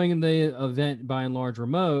you're doing the event by and large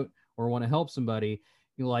remote or want to help somebody,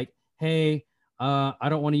 you're like, hey, I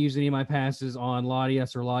don't want to use any of my passes on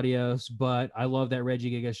Latios or Latios, but I love that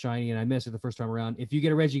Regigigas shiny and I missed it the first time around. If you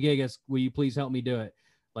get a Regigigas, will you please help me do it?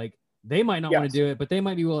 Like, they might not want to do it, but they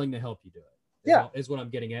might be willing to help you do it. Is what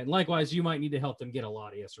I'm getting at. And likewise, you might need to help them get a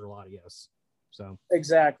Latios or Latios. So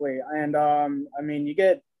exactly, and you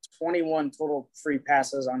get 21 total free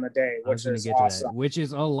passes on the day, which is awesome. Which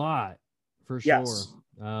is a lot for sure.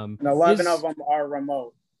 And 11 of them are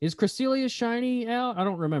remote. Is Cresselia shiny out? I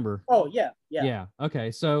don't remember. Oh yeah. Okay,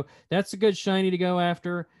 so that's a good shiny to go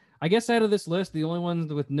after. I guess out of this list, the only one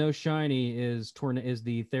with no shiny is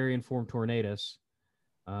the Therian form Tornadus.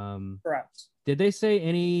 Correct. Did they say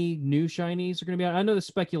any new shinies are going to be out? I know the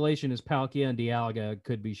speculation is Palkia and Dialga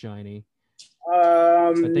could be shiny.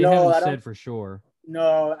 But they haven't said for sure.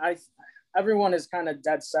 No, everyone is kind of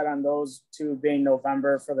dead set on those two being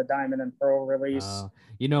November for the Diamond and Pearl release.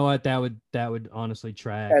 You know what? That would honestly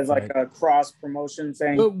track as like a cross promotion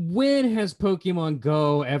thing. But when has Pokemon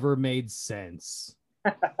Go ever made sense?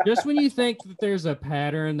 Just when you think that there's a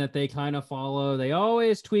pattern that they kind of follow, they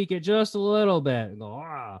always tweak it just a little bit.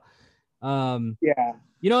 Go, yeah.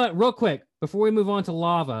 You know what? Real quick, before we move on to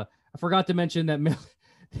Lava, I forgot to mention that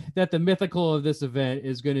that the mythical of this event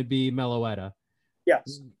is going to be Meloetta.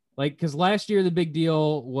 Yes. Like, because last year the big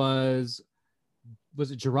deal was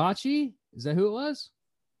it Jirachi? Is that who it was?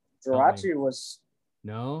 Jirachi was.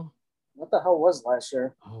 No. What the hell was last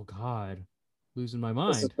year? Oh, God. Losing my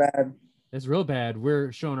mind. This is bad. It's real bad.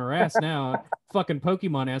 We're showing our ass now. Fucking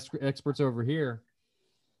Pokemon experts over here.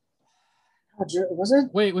 Was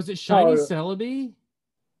it? Wait, was it Shiny Celebi?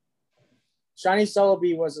 Shiny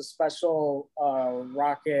Celebi was a special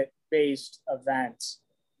rocket-based event,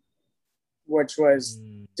 which was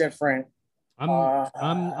different.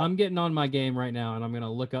 I'm getting on my game right now, and I'm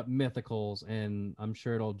gonna look up mythicals, and I'm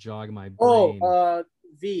sure it'll jog my brain.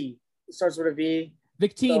 V. It starts with a V.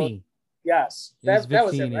 Victini. So, yes, that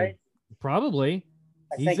was it, right? Probably.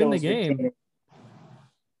 I He's think it in the was game. Victini.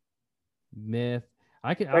 Myth.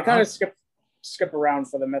 I could. They kind of skip around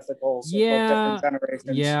for the mythicals. Of Yeah. different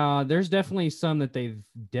generations. Yeah. There's definitely some that they've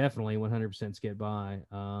definitely 100% skipped by.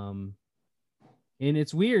 And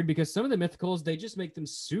it's weird because some of the mythicals, they just make them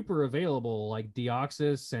super available, like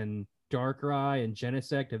Deoxys and Darkrai and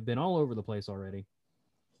Genesect have been all over the place already.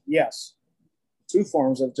 Yes. 2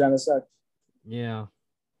 forms of Genesect. Yeah.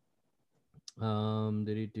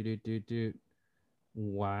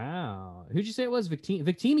 Wow. Who'd you say it was? Victini?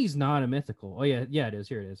 Victini's not a mythical. Oh, yeah. Yeah, it is.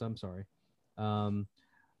 Here it is. I'm sorry.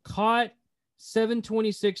 Caught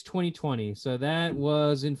 7/26/2020. So that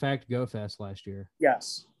was, in fact, GoFest last year.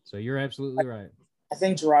 Yes. So you're absolutely right. I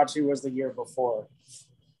think Jirachi was the year before.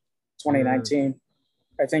 2019.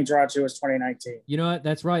 I think Jirachi was 2019. You know what?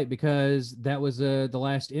 That's right, because that was the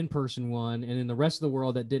last in-person one, and then the rest of the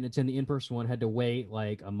world that didn't attend the in-person one had to wait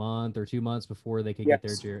like a month or 2 months before they could get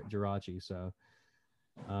their Jirachi. So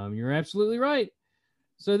you're absolutely right.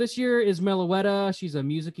 So this year is Meloetta. She's a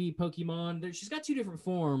music-y Pokemon. She's got 2 different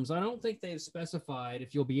forms. I don't think they've specified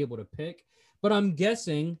if you'll be able to pick, but I'm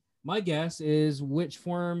guessing, my guess is which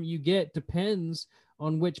form you get depends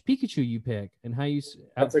on which Pikachu you pick and how you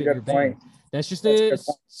outfit your band. That's just a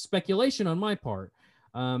speculation on my part.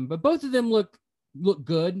 But both of them look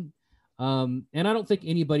good. And I don't think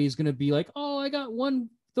anybody's going to be like, oh, I got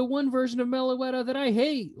the one version of Meloetta that I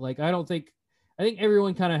hate. Like, I think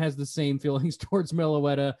everyone kind of has the same feelings towards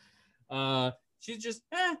Meloetta. She's just,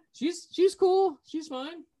 she's cool. She's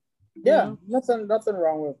fine. Yeah, nothing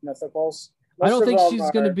wrong with mythicals. I don't think she's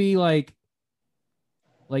going to be like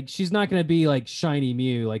she's not going to be like Shiny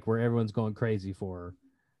Mew, like where everyone's going crazy for her.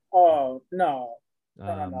 Oh, no.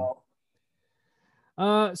 No.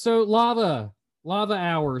 So lava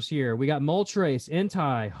hours here. We got Moltres,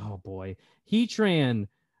 Entei, oh boy, Heatran,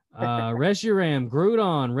 Reshiram,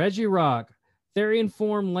 Groudon, Regirock, Therian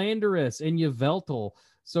Form, Landorus, and Yveltal.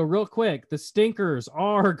 So real quick, the stinkers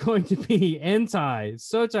are going to be Entei.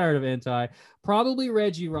 So tired of Entei. Probably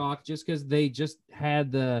Regirock, just because they just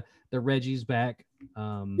had the Regis back.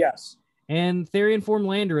 Yes. And Therian Form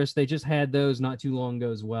Landorus, they just had those not too long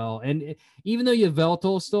ago as well. And even though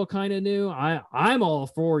Yveltal's still kind of new, I'm all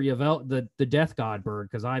for the Death God bird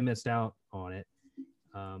because I missed out on it.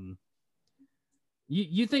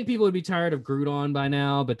 You think people would be tired of Groudon by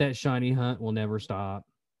now, but that shiny hunt will never stop.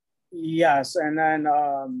 Yes, and then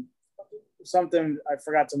something I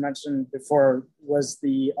forgot to mention before was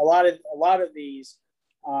a lot of these.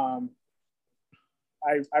 I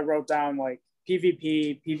wrote down like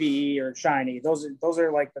PvP, PvE, or shiny. Those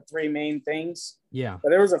are like the 3 main things. Yeah. But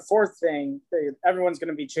there was a 4th thing that everyone's going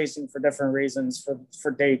to be chasing for different reasons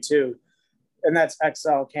for day 2, and that's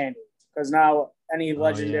XL candy. Because now any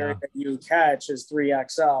legendary that you catch is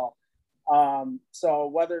 3XL. So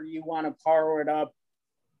whether you want to power up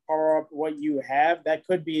what you have, that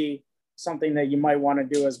could be something that you might want to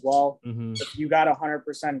do as well. Mm-hmm. If you got 100%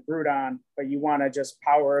 Groudon, but you want to just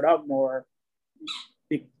power it up more,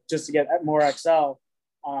 just to get more XL,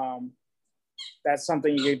 that's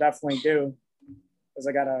something you could definitely do. Because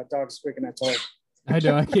I got a dog squeaking a toy. I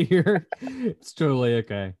know, I can hear. It's totally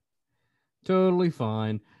okay. Totally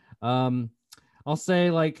fine. I'll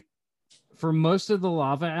say, like, for most of the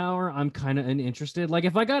lava hour, I'm kind of uninterested. Like,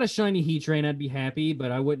 if I got a shiny Heatran, I'd be happy,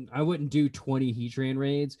 but I wouldn't do 20 Heatran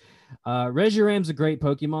raids. Reshiram's a great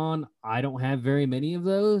Pokemon. I don't have very many of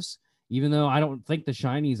those, even though I don't think the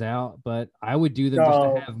shiny's out, but I would do them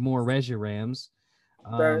just to have more Reshirams.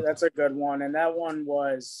 That's a good one. And that one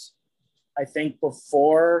was, I think,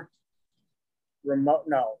 before remote.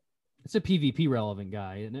 No, it's a PvP relevant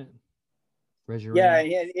guy, isn't it? Reshiram. Yeah,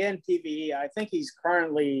 in PvE, I think he's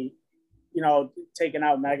currently, taking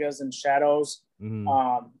out megas and shadows,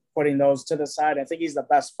 putting those to the side. I think he's the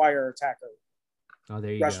best fire attacker. Oh,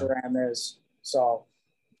 there you go. Reshiram is. So,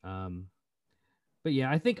 but yeah,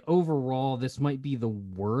 I think overall this might be the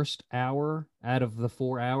worst hour out of the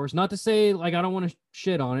 4 hours. Not to say, like, I don't want to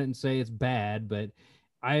shit on it and say it's bad, but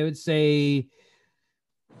I would say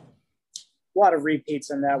a lot of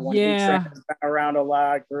repeats in that one. Yeah, been around a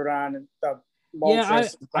lot. Groudon and the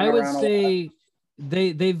I would say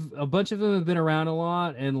they've a bunch of them have been around a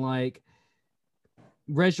lot, and like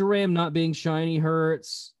Reshiram not being shiny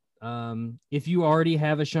hurts. If you already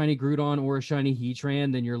have a shiny Groudon or a shiny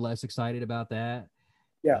Heatran, then you're less excited about that.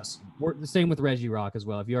 Yes. The same with Regirock as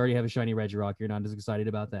well. If you already have a shiny Regirock, you're not as excited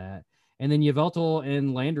about that. And then Yveltal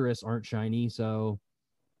and Landorus aren't shiny, so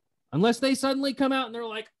unless they suddenly come out and they're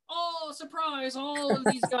like, oh, surprise, all of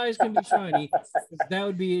these guys can be shiny, that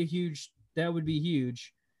would be huge.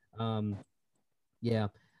 Yeah.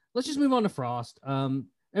 Let's just move on to Frost.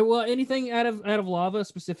 And well, anything out of lava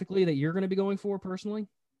specifically that you're going to be going for personally?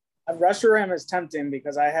 Reshiram is tempting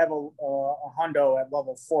because I have a hundo at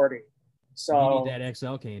level 40. So you need that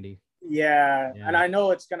XL candy. Yeah, and I know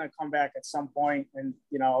it's gonna come back at some point, and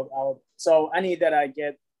so any that I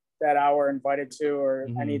get that hour invited to, or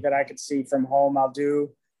any that I could see from home, I'll do.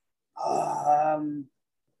 I'm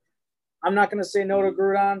not gonna say no to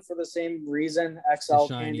Groudon for the same reason. XL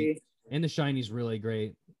candy, and the shiny's really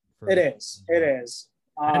great. It is.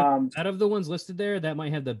 Out of the ones listed there, that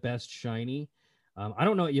might have the best shiny. I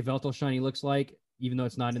don't know what Yveltal shiny looks like, even though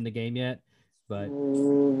it's not in the game yet. But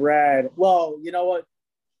red. Well, you know what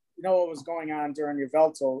was going on during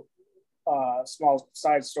Yveltal, small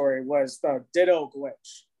side story, was the Ditto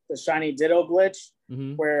glitch, the shiny Ditto glitch,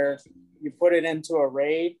 where you put it into a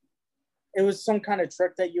raid. It was some kind of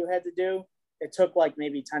trick that you had to do. It took like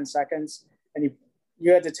maybe 10 seconds, and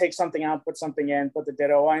you had to take something out, put something in, put the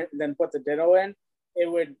Ditto in, and then put the Ditto in. It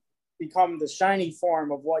would become the shiny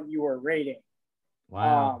form of what you were raiding.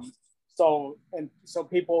 Wow. So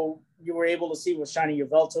people, you were able to see what shiny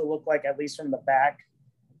Yveltal looked like, at least from the back.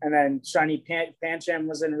 And then shiny Pancham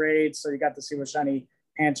was in raid, so you got to see what shiny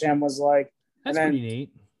Pancham was like. That's pretty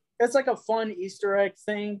neat. It's like a fun Easter egg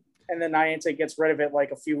thing, and then Niantic gets rid of it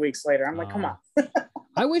like a few weeks later. I'm like, come on.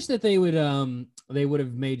 I wish that they would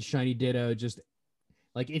have made shiny Ditto just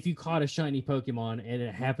like if you caught a shiny Pokemon and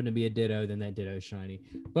it happened to be a Ditto, then that Ditto is shiny.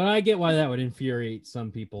 But I get why that would infuriate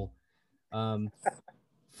some people.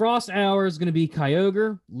 Frost Hour is going to be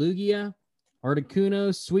Kyogre, Lugia, Articuno,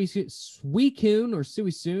 Suicune or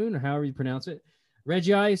Suicune, or however you pronounce it,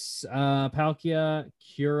 Regice, Palkia,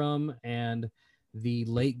 Kyurem, and the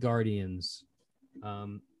Lake Guardians.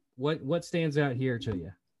 What stands out here to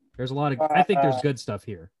you? There's a lot of, I think there's good stuff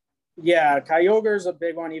here. Yeah, Kyogre is a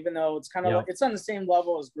big one, even though it's kind of like, it's on the same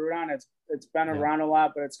level as Groudon. It's been around a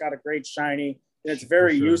lot, but it's got a great shiny, and it's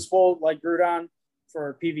very useful, like Groudon,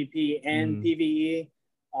 for PvP and PvE.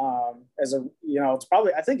 As a, it's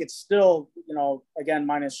probably, I think it's still, again,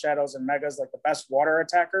 minus shadows and megas, like the best water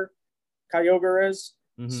attacker Kyogre is.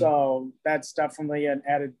 So that's definitely an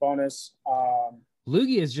added bonus.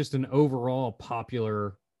 Lugia is just an overall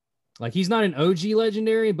popular, like he's not an OG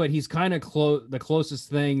legendary, but he's kind of the closest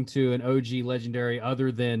thing to an OG legendary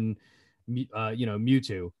other than,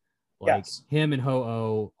 Mewtwo. Like him and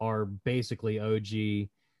Ho-Oh are basically OG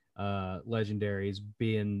legendaries,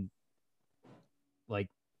 being like,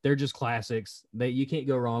 they're just classics. You can't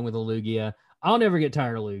go wrong with a Lugia. I'll never get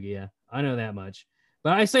tired of Lugia. I know that much.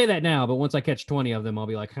 But I say that now, but once I catch 20 of them, I'll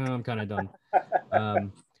be like, I'm kind of done.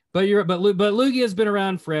 But Lugia's been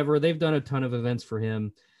around forever. They've done a ton of events for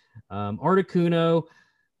him. Articuno,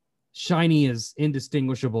 shiny is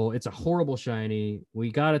indistinguishable. It's a horrible shiny. We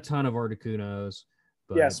got a ton of Articunos.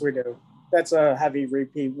 But yes, we do. That's a heavy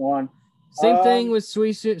repeat one. Same thing with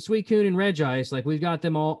Suicune and Regice. Like we've got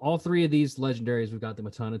them all three of these legendaries. We've got them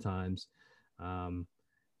a ton of times.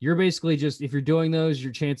 You're basically just, if you're doing those,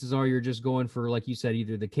 your chances are you're just going for, like you said,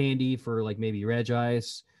 either the candy for like maybe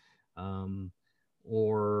Regice,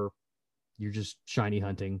 or you're just shiny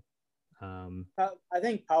hunting. I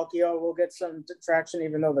think Palkia will get some traction,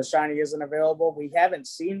 even though the shiny isn't available. We haven't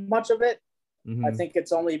seen much of it. I think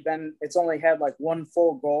it's only had like one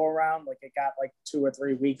full go around. Like it got like 2 or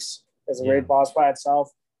 3 weeks as a raid boss by itself,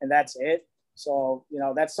 and that's it. So,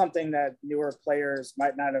 that's something that newer players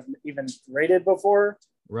might not have even rated before.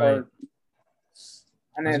 Right.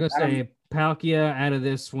 And then I was going to say, Palkia out of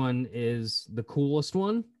this one is the coolest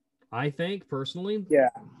one, I think, personally. Yeah.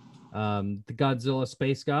 The Godzilla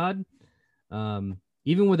Space God.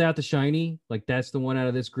 Even without the shiny, like that's the one out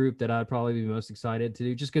of this group that I'd probably be most excited to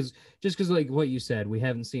do, just because like what you said, we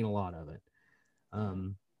haven't seen a lot of it.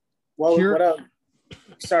 What else?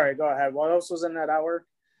 Sorry, go ahead. What else was in that hour?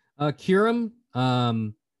 Kyurem,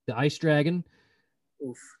 the Ice Dragon.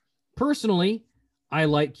 Oof. Personally, I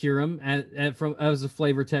like Kyurem as a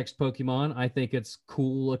flavor text Pokemon. I think it's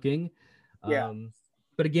cool looking. Yeah.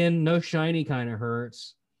 But again, no shiny kind of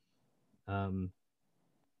hurts. And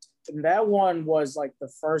that one was like the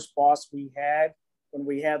first boss we had when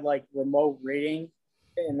we had like remote raiding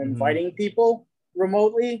and inviting people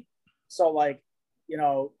remotely. So like,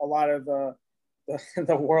 a lot of the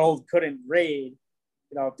world couldn't raid,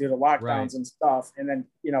 due to lockdowns and stuff. And then,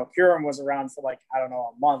 Kyurem was around for like, I don't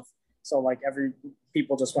know, a month. So like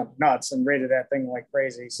people just went nuts and raided that thing like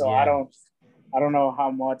crazy. So I don't know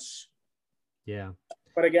how much. Yeah.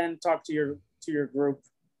 But again, talk to your group.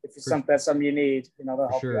 If that's something you need, they'll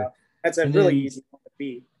help you out. That's really easy one to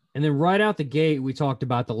beat. And then right out the gate, we talked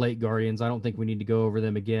about the Lake Guardians. I don't think we need to go over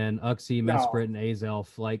them again. Uxie, Mesprit, and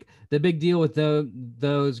Azelf. Like the big deal with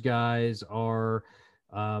those guys are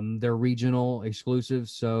They're regional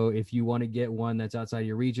exclusives. So if you want to get one that's outside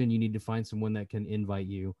your region, you need to find someone that can invite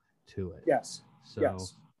you to it. Yes. So,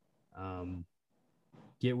 yes.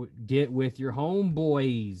 Get with your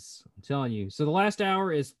homeboys. I'm telling you. So the last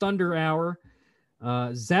hour is Thunder Hour.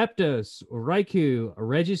 Zapdos, Raikou,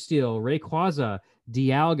 Registeel, Rayquaza,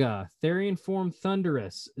 Dialga, Therian Form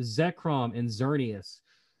Thundurus, Zekrom, and Xerneas.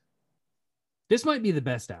 This might be the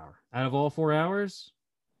best hour out of all 4 hours.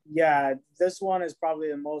 Yeah, this one is probably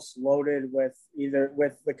the most loaded with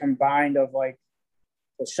the combined of like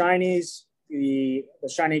the shinies, the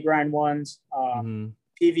shiny grind ones,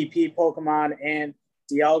 PvP Pokemon, and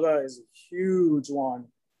Dialga is a huge one.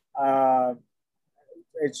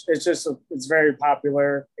 It's very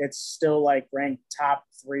popular. It's still like ranked top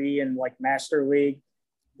 3 in like Master League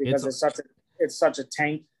because it's such a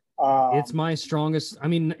tank. It's my strongest. I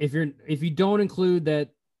mean, if you don't include that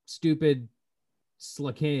stupid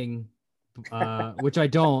Slaking, which I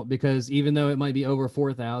don't, because even though it might be over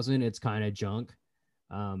 4,000, it's kind of junk.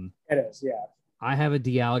 It is, yeah. I have a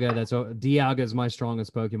Dialga. Dialga is my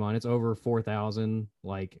strongest Pokemon. It's over 4,000.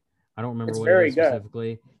 Like, I don't remember what it is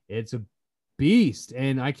specifically. It's a beast,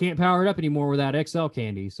 and I can't power it up anymore without XL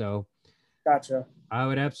candy. So, gotcha. I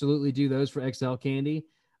would absolutely do those for XL candy.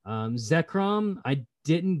 Zekrom, I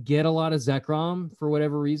didn't get a lot of Zekrom for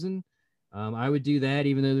whatever reason. I would do that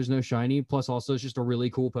even though there's no shiny. Plus, also, it's just a really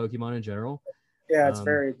cool Pokemon in general. Yeah, it's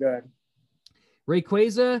very good.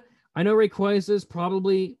 Rayquaza, I know Rayquaza is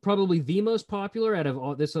probably the most popular out of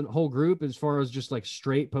all this whole group as far as just like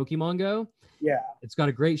straight Pokemon go. Yeah, it's got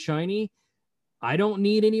a great shiny. I don't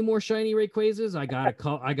need any more shiny Rayquazas. I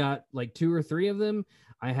got like 2 or 3 of them.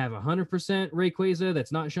 I have 100% Rayquaza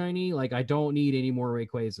that's not shiny. Like, I don't need any more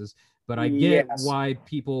Rayquazas, but I get why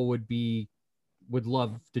people would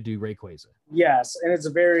love to do Rayquaza. Yes, and it's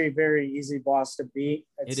a very, very easy boss to beat.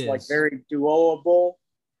 It's it like is. very duoable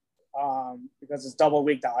because it's double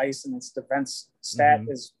weak to ice and its defense stat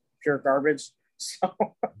is pure garbage. So,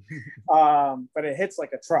 but it hits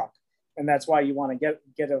like a truck, and that's why you want to get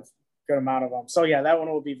a good amount of them. So yeah, that one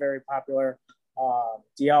will be very popular.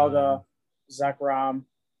 Dialga, Zekrom.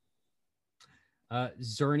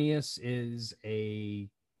 Xerneas is a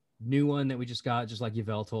new one that we just got, just like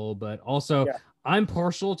Yveltal, but also I'm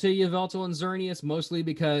partial to Yveltal and Xerneas mostly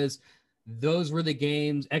because those were the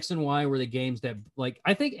games, X and Y were the games that, like,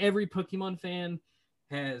 I think every Pokemon fan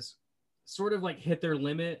has sort of like hit their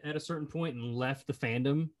limit at a certain point and left the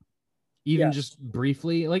fandom, even just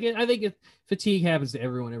briefly. Like, I think fatigue happens to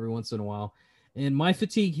everyone every once in a while, and my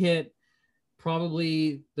fatigue hit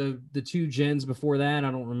probably the 2 gens before that.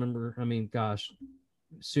 I don't remember. I mean, gosh,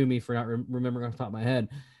 sue me for not remembering off the top of my head.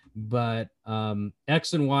 But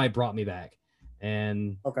X and Y brought me back.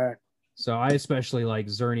 And so I especially like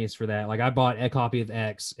Xerneas for that. Like, I bought a copy of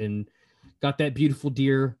X and got that beautiful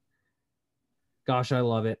deer. Gosh, I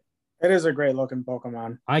love it. It is a great looking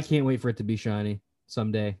Pokemon. I can't wait for it to be shiny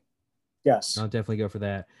someday. Yes. I'll definitely go for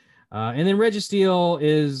that. And then Registeel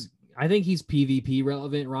is, I think he's PvP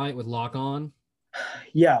relevant, right? With Lock On.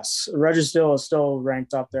 Yes. Registeel is still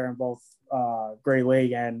ranked up there in both Great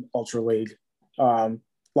League and Ultra League.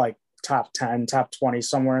 Like top 10, top 20,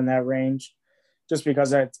 somewhere in that range, just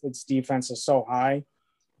because its defense is so high.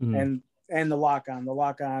 And the lock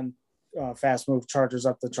on fast move charges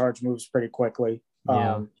up the charge moves pretty quickly.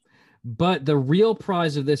 But the real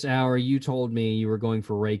prize of this hour, you told me you were going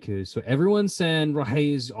for Raikou. So everyone send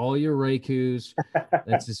Raise all your Raikous.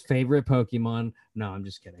 That's his favorite Pokemon. No, I'm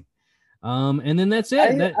just kidding. And then that's it.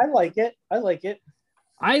 I like it. I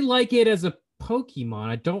like it as a Pokemon.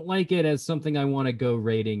 I don't like it as something I want to go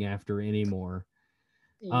raiding after anymore.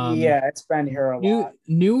 It's been here a lot.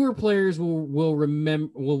 Newer players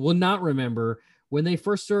will not remember when they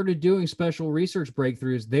first started doing special research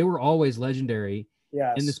breakthroughs. They were always legendary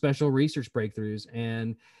in the special research breakthroughs,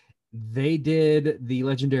 and they did the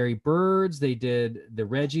legendary birds, they did the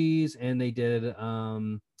Reggies, and they did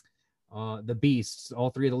the beasts, all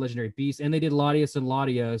 3 of the legendary beasts, and they did Latios and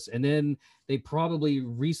Latios, and then they probably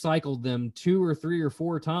recycled them 2 or 3 or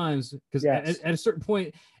 4 times because at a certain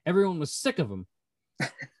point everyone was sick of them.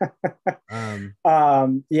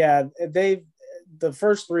 The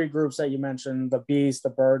first 3 groups that you mentioned, the beasts, the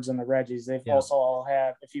birds, and the Reggies, they've also all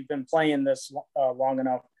had, if you've been playing this long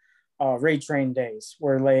enough, raid train days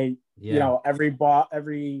where they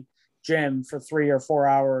every gym for 3 or 4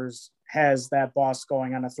 hours has that boss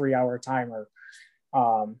going on a 3-hour timer.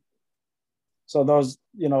 So those,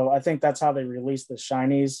 I think that's how they release the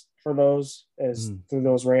shinies for those, is through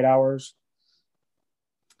those raid hours.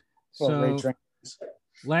 So raid trains.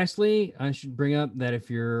 Lastly, I should bring up that if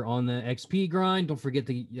you're on the XP grind, don't forget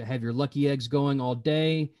to have your lucky eggs going all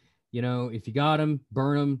day. You know, if you got them,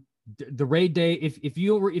 burn them. The raid day, if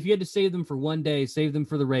you had to save them for one day, save them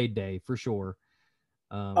for the raid day for sure.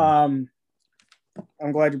 I'm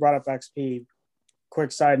glad you brought up XP.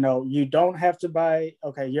 Quick side note: you don't have to buy.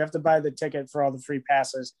 Okay, you have to buy the ticket for all the free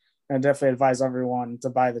passes. And I definitely advise everyone to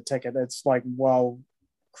buy the ticket. It's like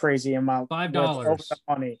crazy amount. $5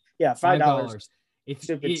 money. Yeah, $5. If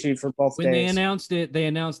super cheap for both when days. they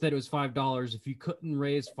announced that it was $5. If you couldn't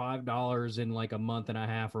raise $5 in like a month and a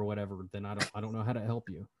half or whatever, then I don't know how to help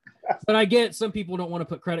you. But I get some people don't want to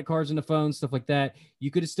put credit cards in the phone, stuff like that. You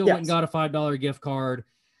could have still went and got a $5 gift card.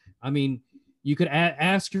 I mean, you could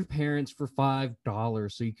ask your parents for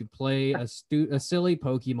 $5 so you could play a silly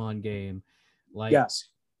Pokemon game. Like, yes.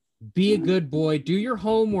 Be a good boy. Do your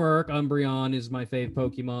homework. Umbreon is my fave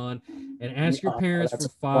Pokemon. And ask your parents for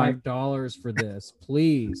 $5 for this,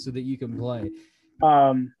 please, so that you can play.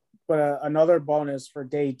 But another bonus for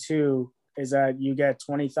day 2 is that you get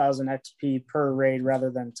 20,000 XP per raid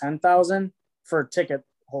rather than 10,000 for ticket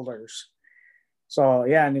holders. So,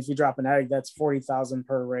 yeah, and if you drop an egg, that's 40,000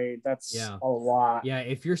 per raid. That's a lot. Yeah,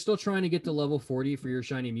 if you're still trying to get to level 40 for your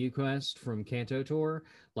Shiny Mew quest from Kanto Tour,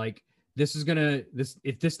 like,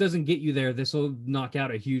 if this doesn't get you there, this will knock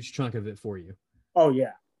out a huge chunk of it for you. Oh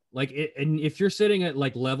yeah. Like and if you're sitting at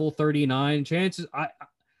like level 39, chances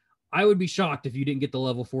I would be shocked if you didn't get the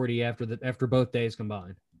level 40 after both days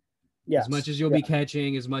combined. Yes. As much as you'll be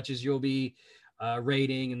catching, as much as you'll be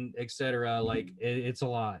raiding and etc. Like it's a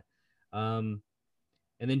lot. And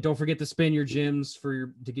then don't forget to spend your gems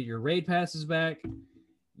to get your raid passes back.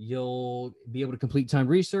 You'll be able to complete time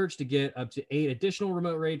research to get up to 8 additional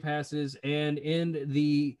remote raid passes. And in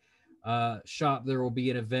the shop, there will be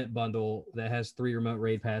an event bundle that has 3 remote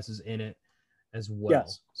raid passes in it as well.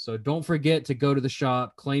 Yes. So don't forget to go to the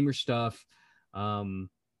shop, claim your stuff. You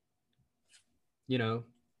know,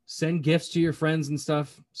 send gifts to your friends and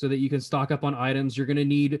stuff so that you can stock up on items. You're going to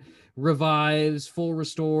need revives, full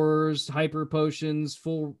restores, hyper potions,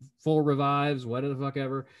 full revives, whatever the fuck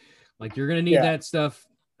ever. Like you're going to need that stuff.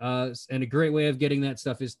 And a great way of getting that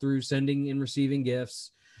stuff is through sending and receiving gifts.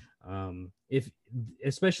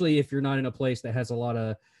 Especially if you're not in a place that has a lot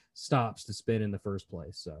of stops to spin in the first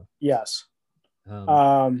place. So yes.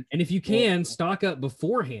 And if you can stock up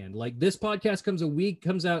beforehand, like this podcast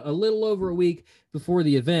comes out a little over a week before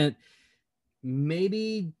the event,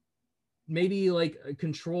 maybe like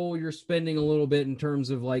control your spending a little bit in terms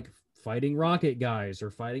of like fighting rocket guys or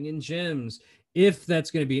fighting in gyms, if that's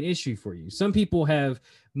going to be an issue for you. Some people have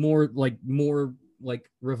more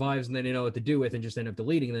revives than they know what to do with and just end up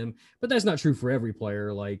deleting them, but that's not true for every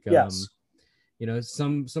player. Like, you know,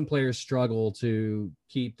 some players struggle to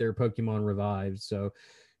keep their Pokemon revived. So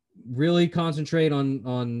really concentrate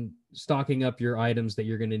on stocking up your items that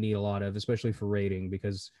you're going to need a lot of, especially for raiding,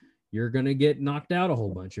 because you're going to get knocked out a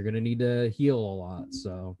whole bunch. You're going to need to heal a lot.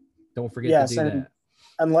 So don't forget to do that.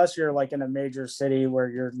 Unless you're like in a major city where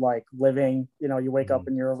you're like living, you know, you wake up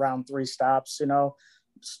and you're around 3 stops, you know,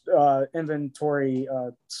 inventory,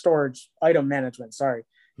 storage, item management,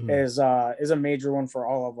 is a major one for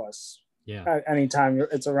all of us. Yeah. Anytime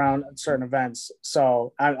it's around certain events.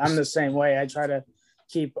 So I'm the same way. I try to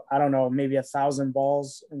keep, I don't know, maybe 1,000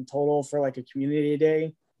 balls in total for like a community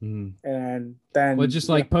day. And then just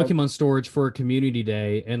like Pokemon storage for a community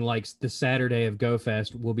day and like the Saturday of Go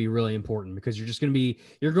Fest will be really important, because you're going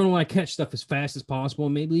to want to catch stuff as fast as possible.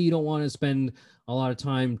 Maybe you don't want to spend a lot of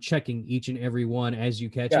time checking each and every one as you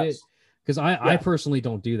catch it. Because I personally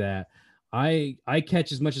don't do that. I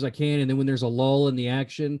catch as much as I can, and then when there's a lull in the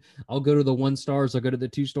action, I'll go to the 1 stars, I'll go to the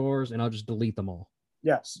 2 stars, and I'll just delete them all.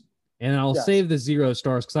 Yes. And I'll save the 0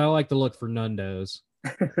 stars because I like to look for nundos.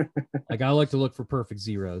 Like I like to look for perfect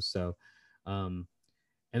zeros. So and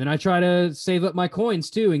then I try to save up my coins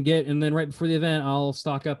too and then right before the event I'll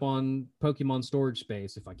stock up on Pokemon storage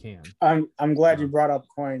space if I can. I'm glad you brought up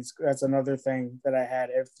coins. That's another thing that I had.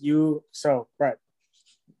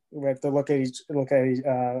 We have to look at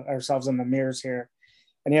ourselves in the mirrors here,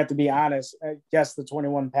 and you have to be honest. Yes, the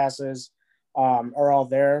 21 passes are all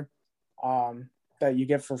there that you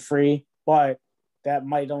get for free, but that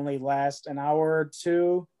might only last an hour or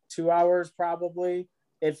 2 hours probably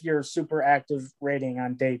if you're super active rating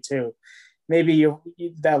on day 2. Maybe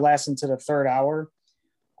that lasts into the 3rd hour.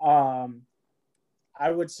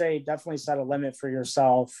 I would say definitely set a limit for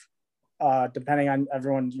yourself, depending on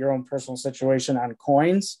your own personal situation on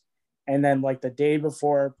coins. And then like the day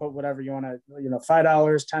before, put whatever you want to, $5,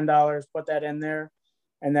 $10, put that in there.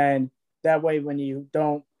 And then that way, when you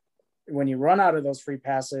run out of those free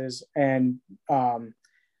passes and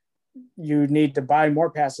you need to buy more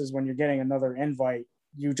passes when you're getting another invite,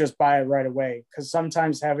 you just buy it right away. Because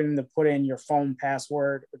sometimes having to put in your phone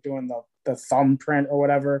password or doing the thumbprint or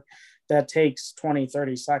whatever, that takes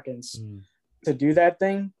 20-30 seconds to do that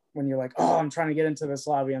thing. When you're like, oh, I'm trying to get into this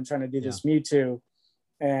lobby, I'm trying to do this Mewtwo,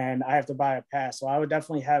 and I have to buy a pass. So I would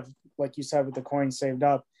definitely have, like you said, with the coins saved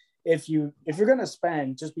up. If you're gonna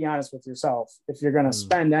spend, just be honest with yourself. If you're gonna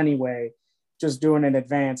spend anyway, just do it in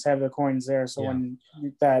advance. Have the coins there, so when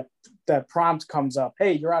that prompt comes up,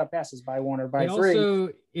 hey, you're out of passes, buy one or buy three. Also,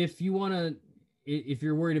 if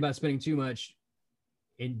you're worried about spending too much,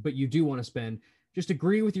 but you do want to spend, just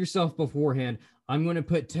agree with yourself beforehand. I'm going to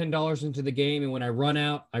put $10 into the game, and when I run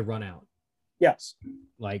out, I run out. Yes.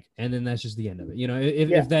 Like, and then that's just the end of it. You know,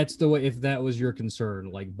 if that's the way, if that was your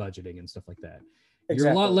concern, like budgeting and stuff like that, you're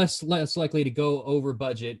a lot less likely to go over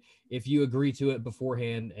budget if you agree to it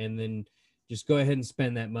beforehand, and then just go ahead and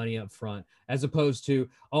spend that money up front, as opposed to,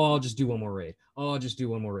 oh, I'll just do one more raid. Oh, I'll just do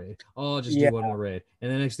one more raid. Oh, I'll just do one more raid.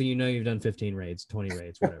 And the next thing you know, you've done 15 raids, 20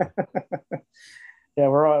 raids, whatever.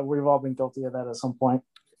 Yeah, we've all been guilty of that at some point.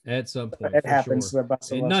 At some point, it happens to the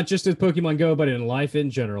best of us. Not just in Pokemon Go, but in life in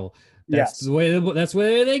general. That's the way. That's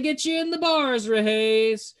where they get you in the bars,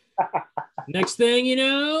 Rahays. Next thing you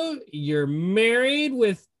know, you're married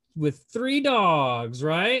with 3 dogs,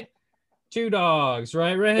 right? 2 dogs,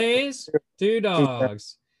 right, Rahays? 2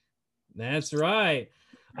 dogs. That's right.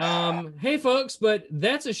 Hey, folks, but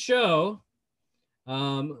that's a show.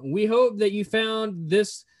 We hope that you found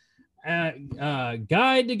this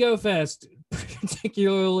guide to Go Fest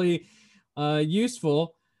particularly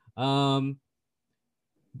useful.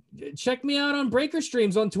 Check me out on Breaker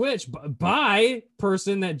Streams on Twitch. Bye,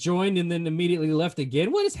 person that joined and then immediately left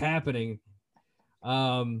again. What is happening?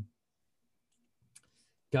 Golly.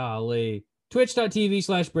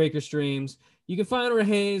 Twitch.tv/Breaker Streams. You can find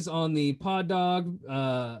Rahays on the Pod Dog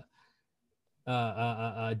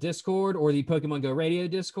Discord or the Pokemon Go Radio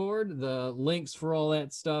Discord. The links for all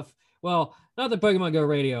that stuff. Well, not the Pokemon Go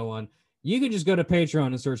Radio one. You can just go to Patreon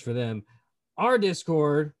and search for them. Our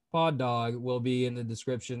Discord, Pod Dog, will be in the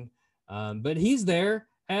description. But he's there,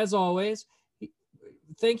 as always.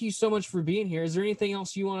 Thank you so much for being here. Is there anything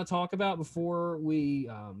else you want to talk about before we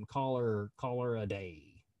call her a day?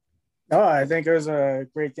 Oh, I think it was a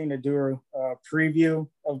great thing to do a preview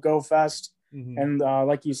of Go Fest. And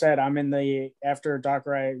like you said, I'm in the After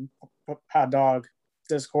Darkrai Pod Dog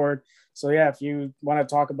Discord. So yeah, if you want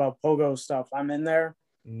to talk about Pogo stuff, I'm in there.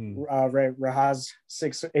 Rahaz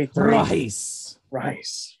 683.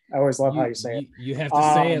 Rice. I always love how you say it. You have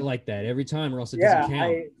to say it like that every time, or else it doesn't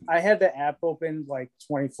count. I had the app open like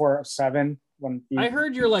 24/7 when I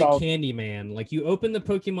heard you're like Candyman. Like you open the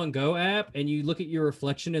Pokemon Go app and you look at your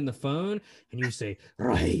reflection in the phone and you say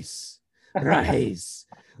Rice, Rice,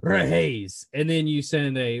 Rice, and then you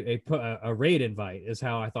send a raid invite. Is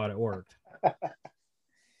how I thought it worked.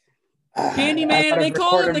 Candyman, they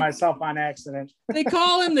call him myself on accident. They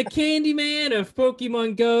call him the Candyman of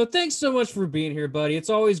Pokemon Go. Thanks so much for being here, buddy. It's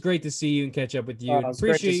always great to see you and catch up with you.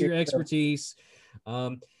 Appreciate your expertise.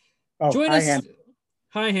 Join us. Hannah.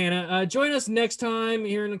 Hi, Hannah. Join us next time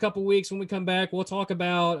here in a couple weeks when we come back. We'll talk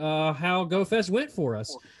about how Go Fest went for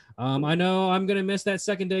us. I know I'm gonna miss that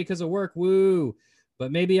second day because of work. Woo!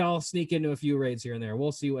 But maybe I'll sneak into a few raids here and there.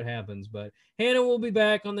 We'll see what happens. But Hannah will be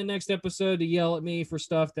back on the next episode to yell at me for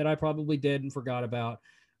stuff that I probably did and forgot about.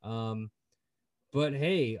 But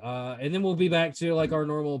hey, and then we'll be back to like our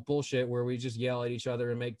normal bullshit where we just yell at each other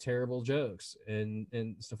and make terrible jokes and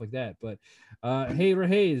stuff like that. But hey,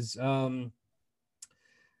 Rahays,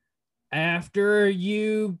 after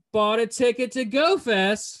you bought a ticket to Go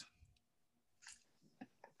Fest,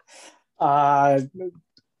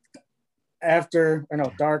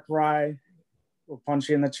 Darkrai will punch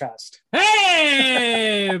you in the chest.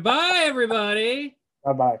 Hey, bye everybody.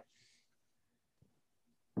 Bye.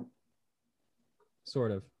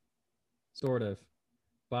 Sort of.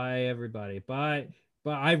 Bye everybody. Bye.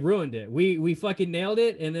 I ruined it. We fucking nailed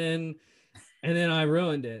it, and then I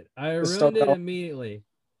ruined it. I ruined it immediately.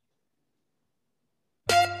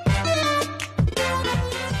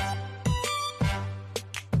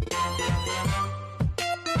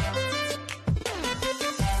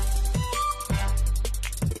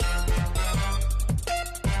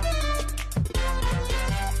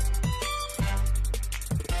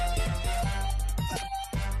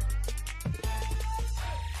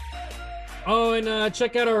 Oh, and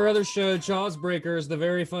check out our other show, Jaws Breakers, the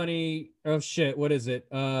very funny. Oh shit, what is it?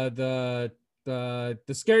 The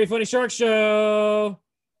Scary Funny Shark Show.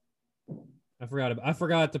 I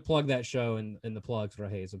forgot to plug that show in the plugs for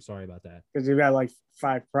Hayes. I'm sorry about that. Because you've got like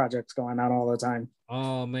 5 projects going on all the time.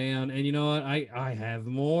 Oh man, and you know what? I have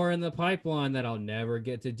more in the pipeline that I'll never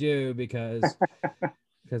get to do because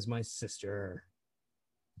because my sister,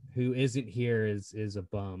 who isn't here, is a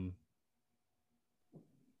bum.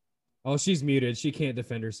 Oh, she's muted. She can't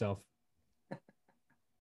defend herself.